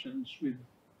consultations with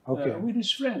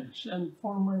his friends and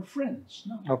former friends.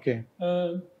 No? Okay.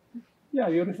 Yeah,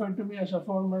 you referred to me as a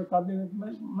former cabinet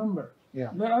member.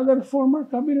 Yeah. There are other former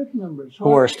cabinet members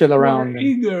who are still around, who are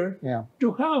eager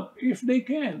to help if they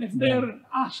can, if they are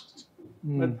asked.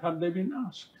 But have they been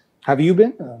asked? Have you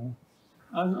been?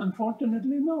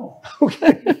 Unfortunately, no.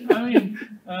 Okay. I mean,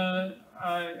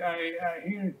 I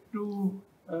hear two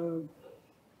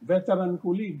veteran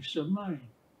colleagues of mine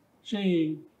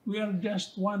saying, we are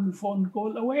just one phone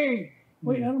call away.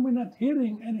 Why are we not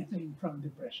hearing anything from the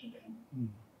president?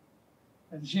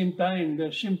 At the same time,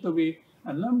 there seem to be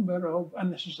a number of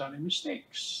unnecessary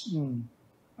mistakes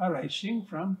arising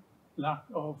from lack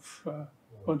of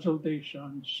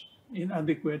consultations,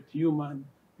 inadequate human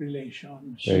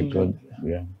relations. Very good.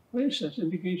 Yeah. For instance, in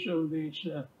the case of this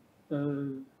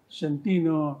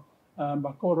Centino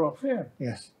Bacoro affair,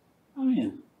 Yes. I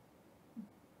mean,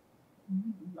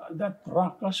 that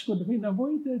ruckus could have been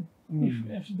avoided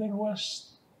if there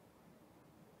was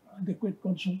adequate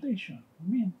consultation. I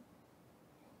mean,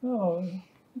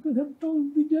 you could have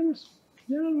told the general,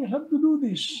 we have to do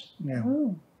this. Yeah.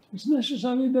 It's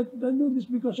necessary that they do this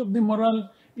because of the morale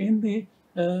in the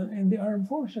armed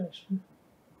forces.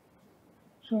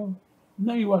 So,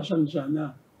 naiwasan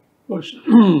sana. Of course,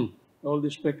 all the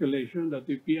speculation that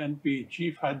the PNP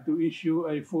chief had to issue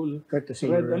a full Courtesy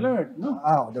red red. alert. No?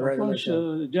 Oh, the red Of course,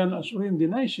 alert. Jan Asurin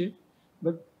denies it,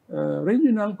 but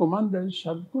regional commanders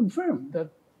have confirmed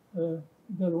that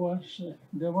there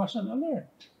was an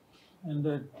alert, and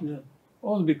that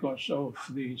all because of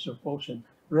the supposed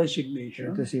resignation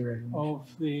Courtesy red. of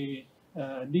the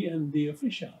DND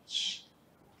officials,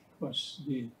 because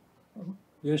the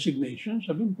resignations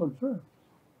have been confirmed.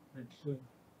 But,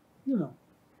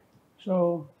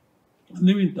 so in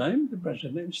the meantime, the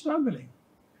president is traveling.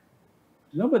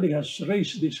 Nobody has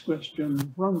raised this question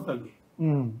frontally,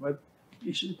 but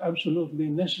is it absolutely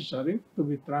necessary to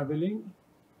be traveling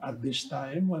at this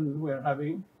time when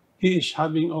he is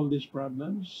having all these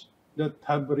problems that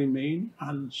have remained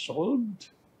unsolved?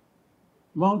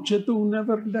 Mao Zedong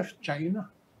never left China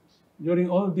during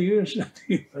all the years that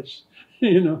he was,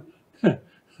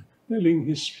 telling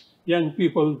his young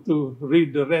people to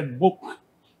read the Red Book.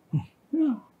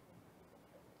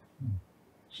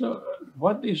 So,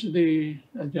 what is the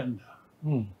agenda?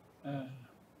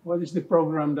 What is the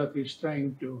program that he's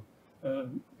trying to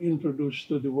introduce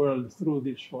to the world through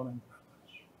these foreign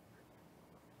travels?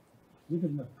 We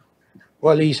don't know.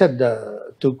 Well, he said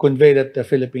to convey that the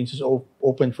Philippines is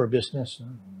open for business.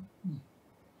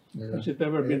 Has it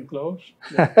ever been closed?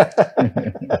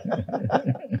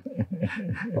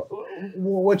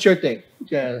 What's your take?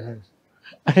 Yeah.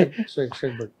 Sir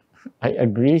Bert. I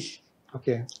agree.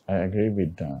 Okay. I agree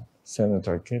with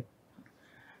Senator Kit.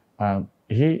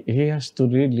 He has to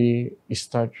really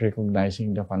start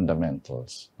recognizing the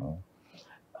fundamentals.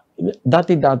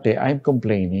 Dati, I'm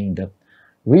complaining that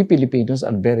we Filipinos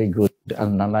are very good at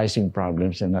analyzing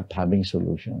problems and not having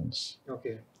solutions.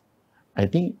 Okay. I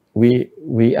think we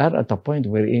are at a point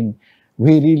wherein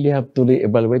we really have to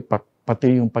re-evaluate pati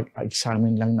yung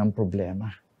pag-examine lang ng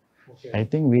problema. Okay. I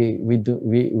think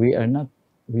we are not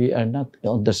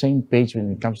on the same page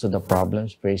when it comes to the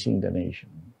problems facing the nation.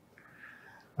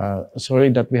 Sorry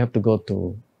that we have to go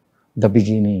to the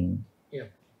beginning,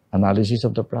 analysis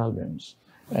of the problems.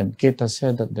 And Kit has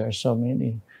said that there are so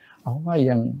many.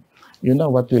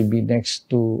 What will be next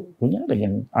to, kunyari,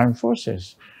 yung armed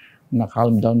forces, na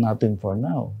calm down natin for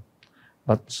now.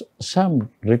 But some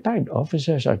retired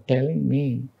officers are telling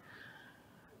me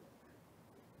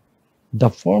the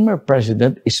former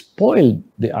president spoiled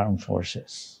the armed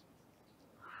forces.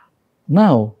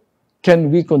 Now,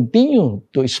 can we continue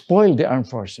to spoil the armed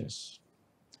forces?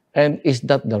 And is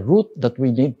that the route that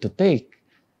we need to take?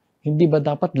 Hindi ba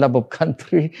dapat love of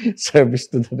country, service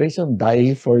to the nation,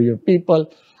 dying for your people?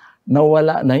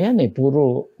 Nawala na yan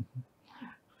puro.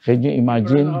 Can you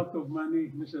imagine? Run out of money,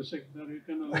 Mr. Secretary, you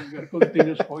can no longer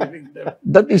continue spoiling them.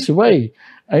 That is why.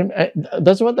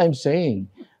 That's what I'm saying.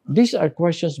 These are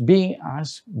questions being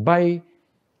asked by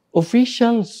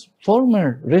officials,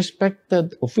 former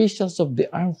respected officials of the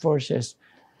armed forces.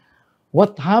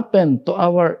 What happened to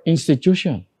our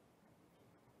institution?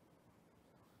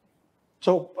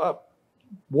 So,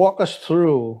 walk us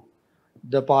through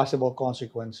the possible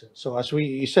consequences. So, as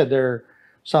you said, there are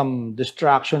some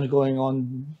distractions going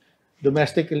on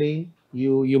domestically.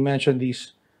 You mentioned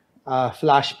these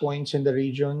flashpoints in the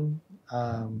region.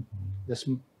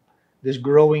 This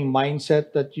growing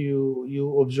mindset that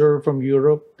you observe from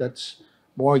Europe that's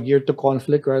more geared to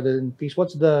conflict rather than peace.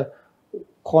 What's the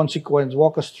consequence?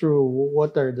 Walk us through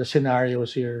what are the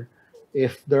scenarios here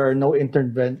if there are no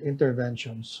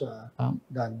interventions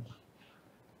done.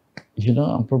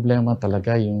 Ang problema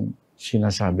talaga yung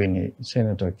sinasabi ni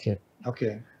Senator Kit.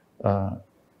 Okay.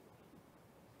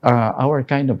 Our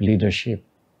kind of leadership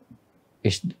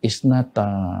is not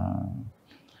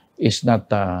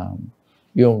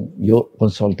yung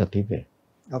consultative.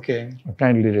 Okay. Our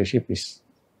kind of leadership is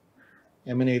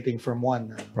Emanating from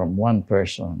one. From one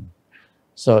person.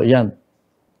 So yan,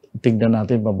 tignan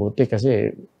natin mabuti kasi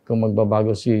kung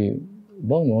magbabago si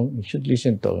Bongbong, you should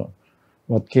listen to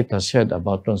what Kit has said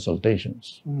about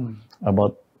consultations,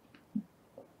 about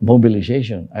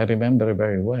mobilization. I remember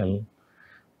very well,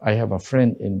 I have a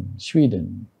friend in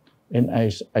Sweden, and I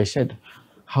said,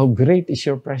 how great is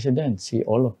your president, si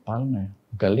Olof Palme?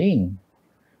 Galing.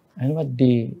 And what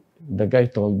the guy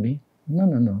told me,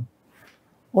 no.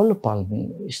 Olof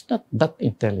Palme is not that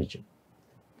intelligent.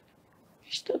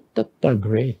 He's not that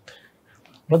great.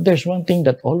 But there's one thing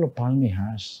that Olof Palme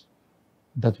has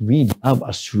that we have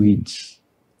as Swedes.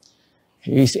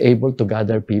 He is able to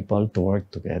gather people to work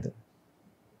together,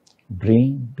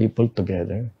 bring people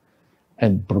together,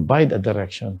 and provide a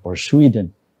direction for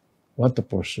Sweden what to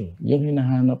pursue. Yung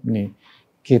hinahanap ni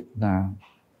Kit na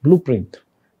blueprint,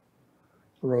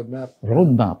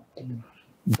 roadmap.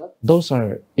 Those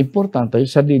are important.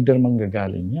 Sa leader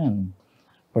manggagaling yan.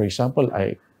 For example,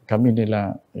 kami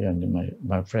nila,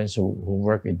 my friends who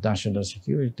work in national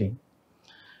security,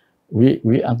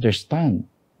 we understand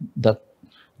that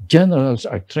generals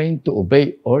are trained to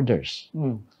obey orders.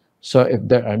 So if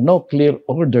there are no clear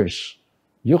orders,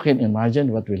 you can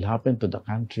imagine what will happen to the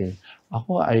country.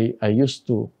 I used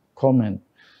to comment,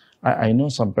 I know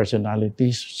some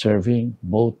personalities serving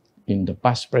both in the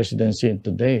past presidency and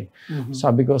today.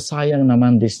 Sabi ko, sayang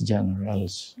naman these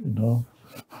generals,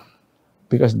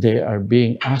 because they are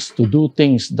being asked to do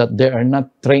things that they are not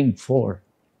trained for.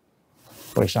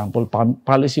 For example,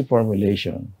 policy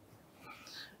formulation.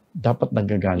 Dapat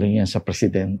nagagaling yan sa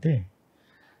presidente.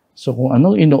 So kung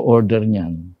anong ino-order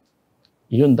niyan,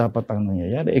 yun dapat ang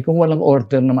nangyayari. Kung walang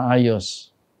order na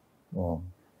maayos,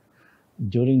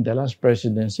 during the last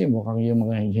presidency, mukhang yung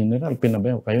mga general,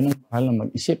 pinabayaw, kayo nang bahala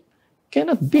mag-isip.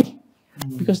 Cannot be.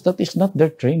 Because that is not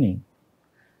their training.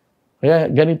 Kaya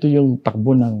ganito yung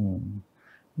takbo ng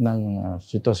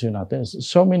sitwasyon natin.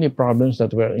 So many problems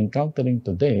that we're encountering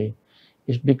today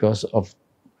is because of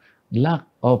lack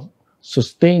of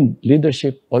sustained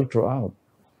leadership all throughout,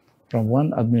 from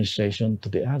one administration to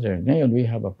the other. Ngayon, we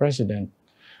have a president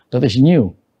that is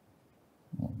new.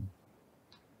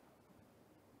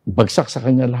 Bagsak sa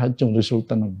kanya lahat yung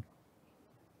resulta ng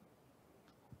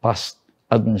past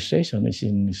administration is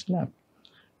in his lap.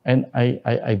 And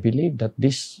I believe that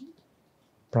these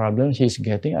problems he's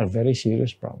getting are very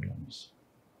serious problems.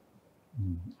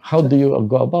 How do you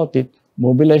go about it?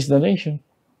 Mobilize the nation.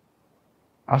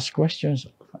 Ask questions.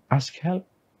 Ask help.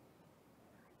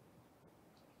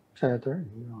 Senator?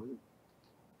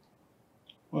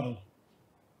 Well,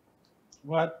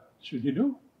 what should you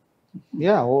do?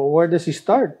 Yeah, where does he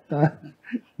start?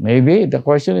 Maybe the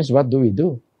question is, what do we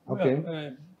do? Okay.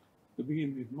 Well, to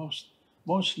begin with,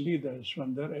 most leaders,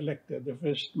 when they're elected, the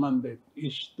first mandate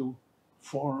is to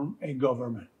form a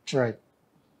government. Right.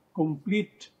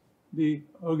 Complete the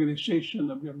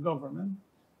organization of your government,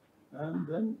 and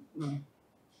then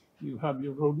you have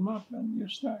your roadmap and you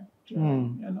start,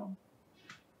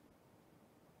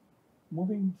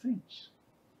 moving things.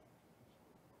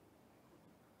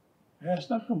 He has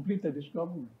not completed his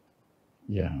government.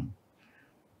 Yeah.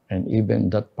 And even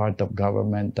that part of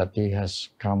government that he has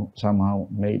somehow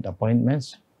made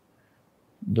appointments,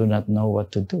 do not know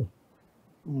what to do.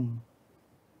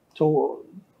 So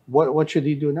what should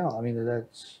he do now? I mean,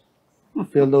 let's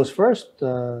fill those first,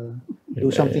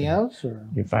 do something else? Or?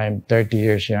 If I'm 30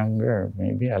 years younger,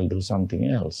 maybe I'll do something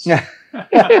else.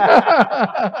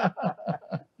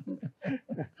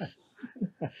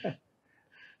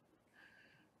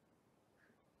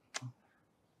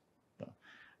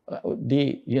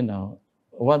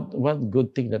 One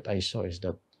good thing that I saw is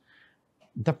that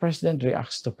the president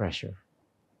reacts to pressure.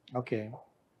 Okay.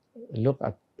 Look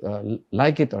at,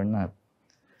 like it or not,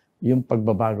 yung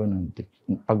pagbabago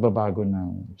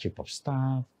ng chief of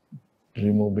staff,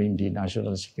 removing the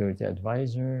national security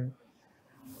advisor,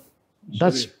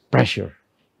 that's pressure.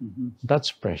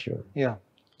 That's pressure. Yeah.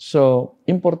 So,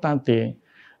 importante,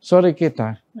 sorry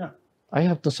kita, Yeah. I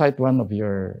have to cite one of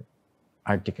your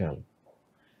article.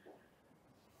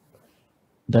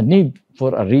 The need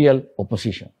for a real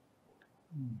opposition.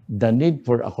 The need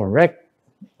for a correct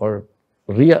or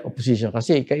real opposition.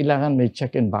 Kasi kailangan may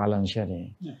check and balance yan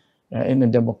eh. Yeah. In a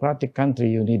democratic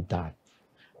country, you need that.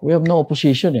 We have no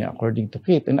opposition according to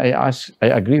Kit. And I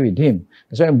agree with him.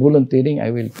 Kasi I'm volunteering,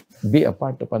 I will be a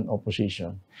part of an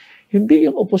opposition. Hindi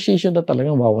yung opposition na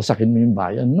talagang wawasakin mo yung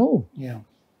bayan. No. Yeah.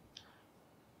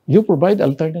 You provide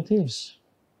alternatives.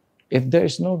 If there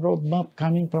is no roadmap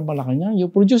coming from Malacanang, you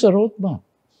produce a roadmap.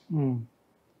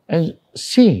 And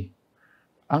see,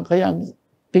 kaya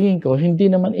tingin ko, hindi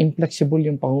naman inflexible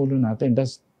yung Pangulo natin. That,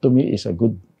 to me, is a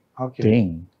good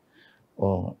thing.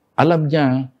 Alam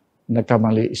niya,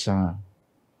 nagkamali sa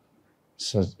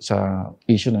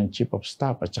issue ng Chief of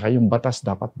Staff at saka yung batas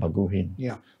dapat baguhin.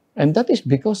 Yeah. And that is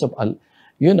because of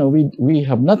you know, we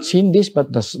have not seen this,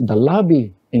 but the lobby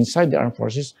inside the armed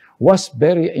forces was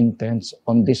very intense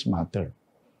on this matter.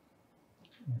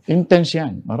 Intense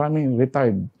yan. Maraming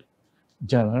retired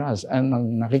generals. And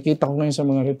ang nakikita ko ngayon sa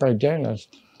mga retired generals,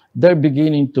 they're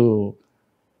beginning to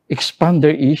expand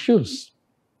their issues.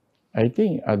 I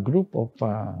think a group of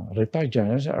retired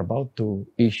generals are about to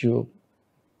issue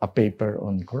a paper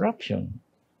on corruption.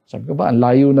 Sabi ko ba, ang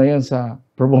layo na yan sa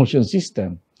promotion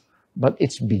system. But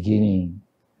it's beginning.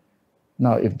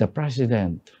 Now, if the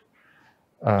president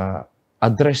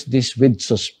address this with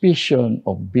suspicion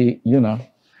of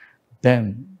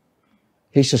then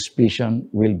his suspicion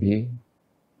will be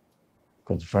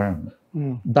confirmed.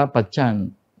 Dapat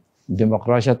yan,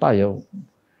 demokrasya tayo,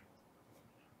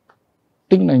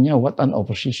 tingnan niya what an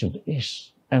opposition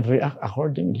is and react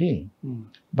accordingly.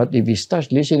 But if he starts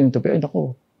listening to people,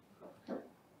 naku,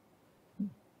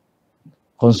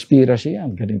 conspiracy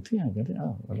yan, ganito yan,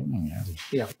 walang nangyari.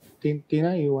 Yeah.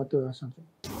 Tina, you want to ask something?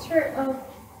 Sure.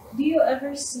 Do you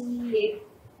ever see it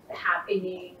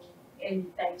happening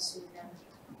anytime soon?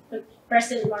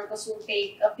 President Marcos will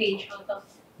take a page out of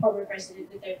former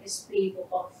President Duterte's playbook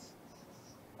of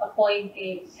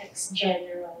appointing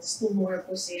ex-generals to more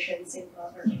positions in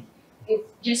government. If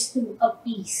just to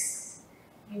appease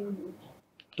you.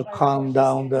 To calm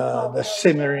down the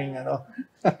simmering,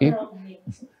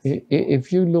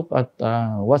 If you look at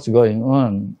what's going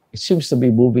on, it seems to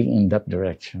be moving in that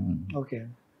direction. Okay.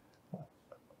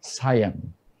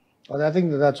 Sayang. Well, I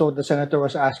think that's what the senator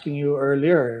was asking you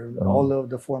earlier. All of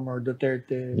the former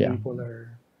Duterte people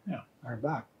are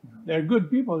back. They're good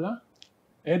people, huh?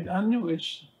 Ed Anyo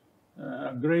is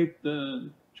a great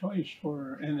choice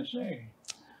for NSA.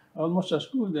 Almost as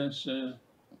good as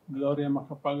Gloria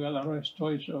Macapagal-Arroyo's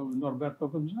choice of Norberto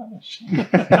Gonzales.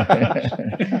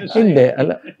 Hindi.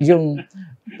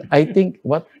 I think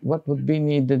what would be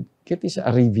needed, Kit, is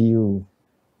a review.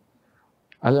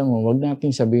 Alam mo, wag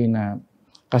nating sabihin na,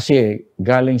 kasi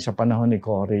galing sa panahon ni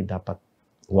Cory, dapat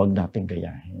wag nating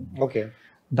gayahin. Okay.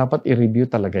 Dapat i-review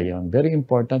talaga yon. Very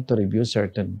important to review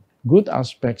certain good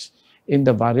aspects in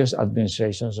the various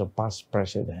administrations of past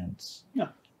presidents.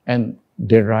 Yeah. And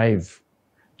derive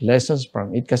lessons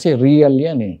from it. Kasi real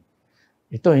yan eh.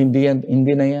 Ito, hindi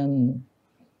na yan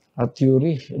a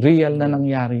theory. Real na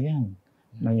nangyari yan.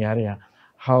 Nangyari yan.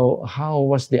 How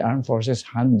was the armed forces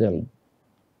handled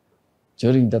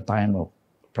during the time of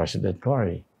President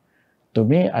Cory? To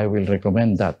me, I will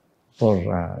recommend that for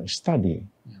study.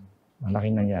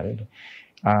 Malaking nangyari.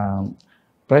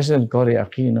 President Cory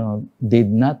Aquino did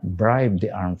not bribe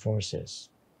the armed forces.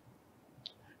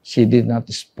 She did not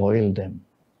spoil them.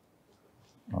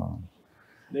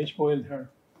 They spoiled her.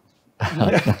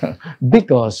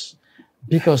 Because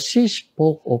she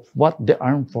spoke of what the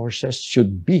armed forces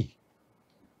should be.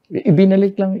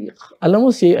 Ibinalik lang, alam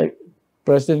mo si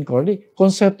President Cory,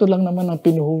 konsepto lang naman ang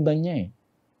pinuhudan niya eh.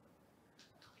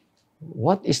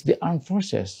 What is the armed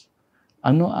forces?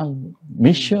 Ano ang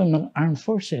mission ng armed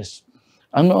forces?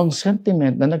 Ano ang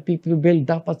sentiment na nagpiprevail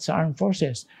dapat sa armed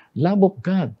forces? Love of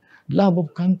God, love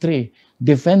of country,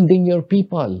 defending your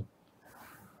people.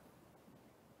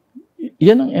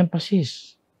 Yan ang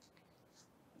emphasis.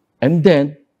 And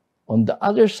then, on the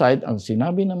other side, ang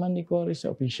sinabi naman ni Cory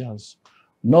sa officials,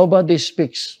 nobody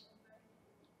speaks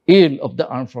ill of the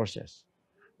armed forces.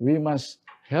 We must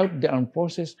help the armed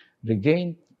forces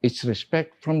regain its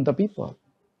respect from the people.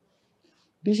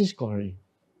 This is Cory.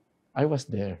 I was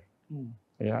there.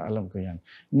 Kaya alam ko yan.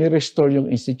 Ni-restore yung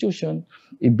institution,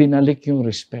 ibinalik yung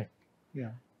respect.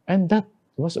 Yeah. And that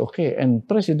was okay. And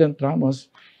President Ramos,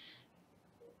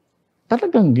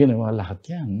 talagang ginawa lahat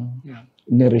yan. No? Yeah.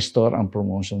 Ni-restore ang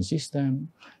promotion system,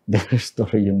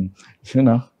 ni-restore yung,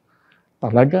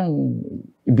 talagang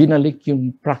ibinalik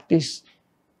yung practice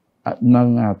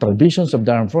ng traditions of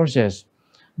the armed forces.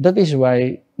 That is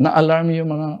why na-alarm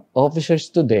yung mga officers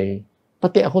today,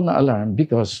 pati ako na-alarm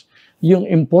because yung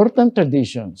important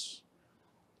traditions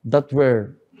that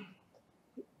were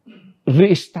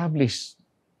re-established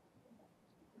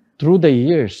through the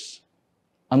years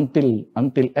until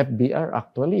FBR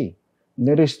actually,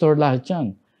 ni-restore lahat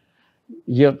yan.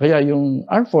 Kaya yung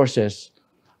armed forces,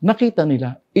 nakita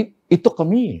nila, ito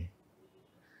kami.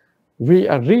 We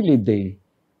are really the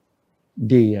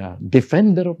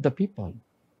defender of the people.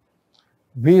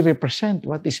 We represent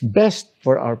what is best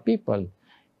for our people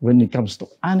when it comes to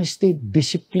honesty,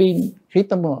 discipline.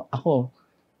 Kita mo, ako,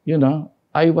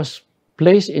 I was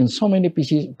placed in so many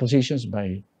positions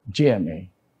by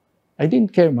GMA. I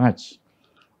didn't care much.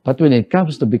 But when it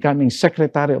comes to becoming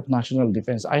Secretary of National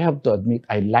Defense, I have to admit,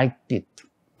 I liked it.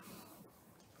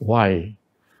 Why?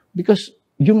 Because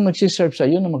yung nagsiserve sa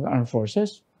iyo ng mga armed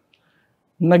forces,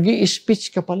 Nag-i-speech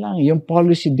ka pa lang, yung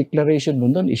policy declaration mo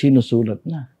doon, isinusulat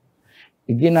na.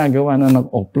 Ginagawa na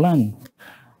ng oplan.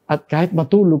 At kahit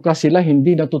matulog ka, sila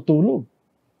hindi natutulog.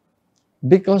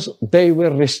 Because they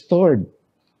were restored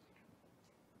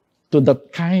to that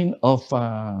kind of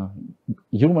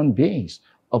human beings,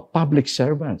 of public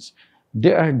servants.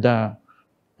 They are the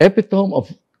epitome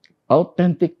of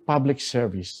authentic public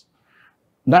service.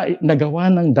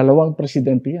 Nagawa ng 2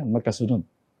 presidente yan, magkasunod.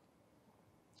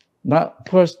 Na,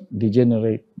 first,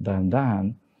 degenerate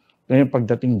dahan-dahan. Ngayon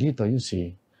pagdating dito, you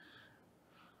see,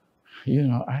 you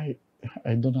know, I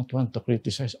do not want to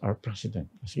criticize our president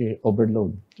kasi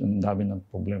overload, yung dami ng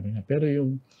problema niya. Pero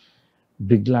yung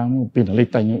bigla mo,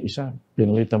 pinalitan yung isa,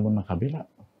 pinalitan mo ng kabila.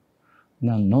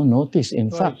 Na no notice, in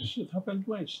fact. It happened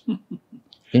twice.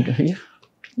 Yeah,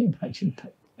 can you imagine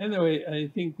that? Anyway,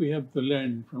 I think we have to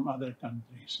learn from other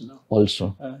countries.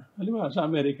 Also. Halimbawa, sa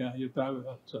Amerika, you travel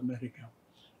to America.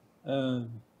 In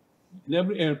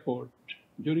every airport,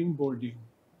 during boarding,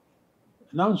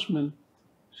 announcement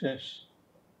says,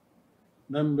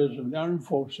 members of the armed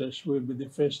forces will be the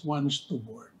first ones to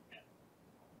board.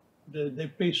 They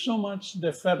pay so much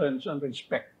deference and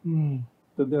respect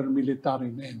to their military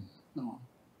men. No.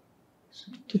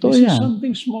 Totoo This is yan.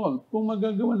 something small. Kung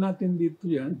magagawa natin dito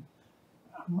yan,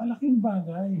 malaking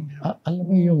bagay. Alam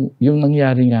mo yung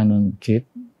nangyari nga nun, Kit,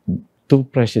 to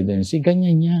presidency,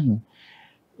 ganyan yan.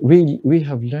 We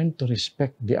have learned to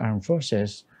respect the armed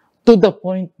forces to the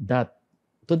point that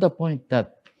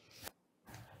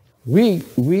we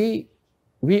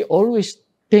always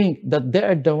think that they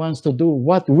are the ones to do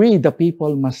what we, the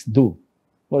people, must do.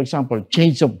 For example,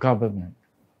 change of government.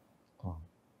 Oh.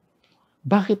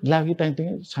 Bakit lagi tayong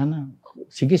tingin, sana,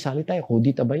 sige, sali tayo,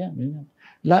 kudita ba yan?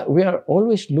 We are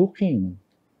always looking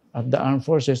at the armed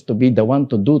forces to be the one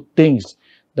to do things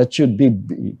that should be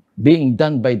being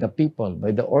done by the people,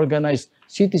 by the organized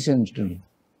citizenry.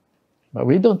 But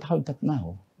we don't have that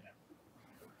now.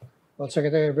 Well,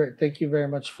 Secretary, thank you very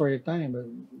much for your time. But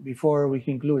before we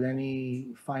conclude,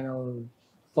 any final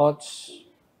thoughts?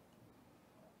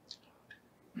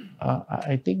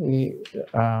 I think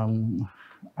I'm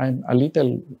a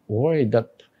little worried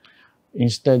that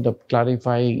instead of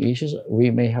clarifying issues,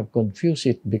 we may have confused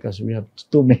it because we have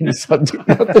too many subjects.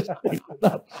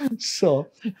 So,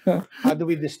 how do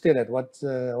we distill it? What's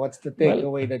the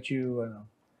takeaway that you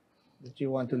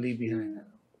want to leave behind?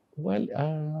 Well,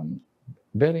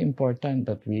 very important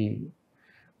that we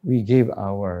give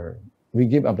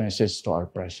a message to our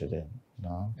president,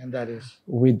 no? And that is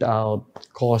without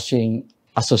causing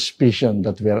a suspicion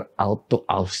that we're out to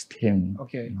oust him.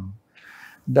 okay. No?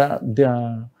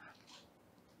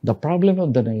 The problem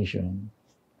of the nation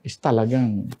is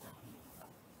talagang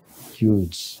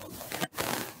huge.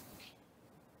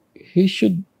 He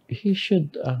should Pay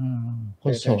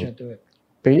attention to it.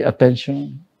 pay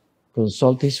attention,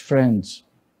 consult his friends,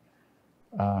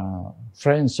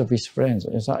 friends of his friends.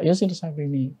 Yan sinasabi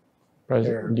ni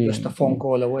They're just a phone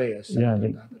call away. As Yeah,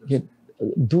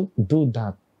 do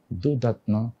that,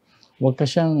 no? Huwag ka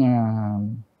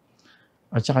siyang,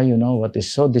 at saka, you know, what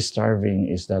is so disturbing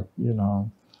is that, you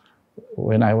know,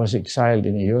 when I was exiled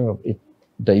in Europe,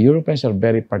 the Europeans are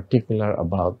very particular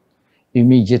about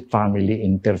immediate family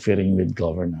interfering with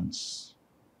governance.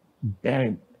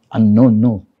 Very,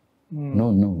 no.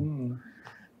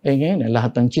 Eh ngayon,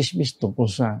 lahat ng chismis tungkol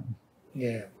sa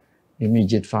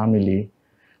immediate family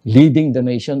leading the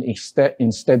nation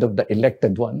instead of the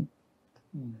elected one.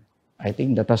 I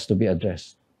think that has to be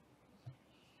addressed.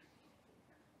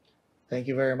 Thank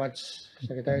you very much,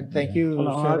 Secretary. Thank you,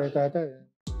 Sir Tatad.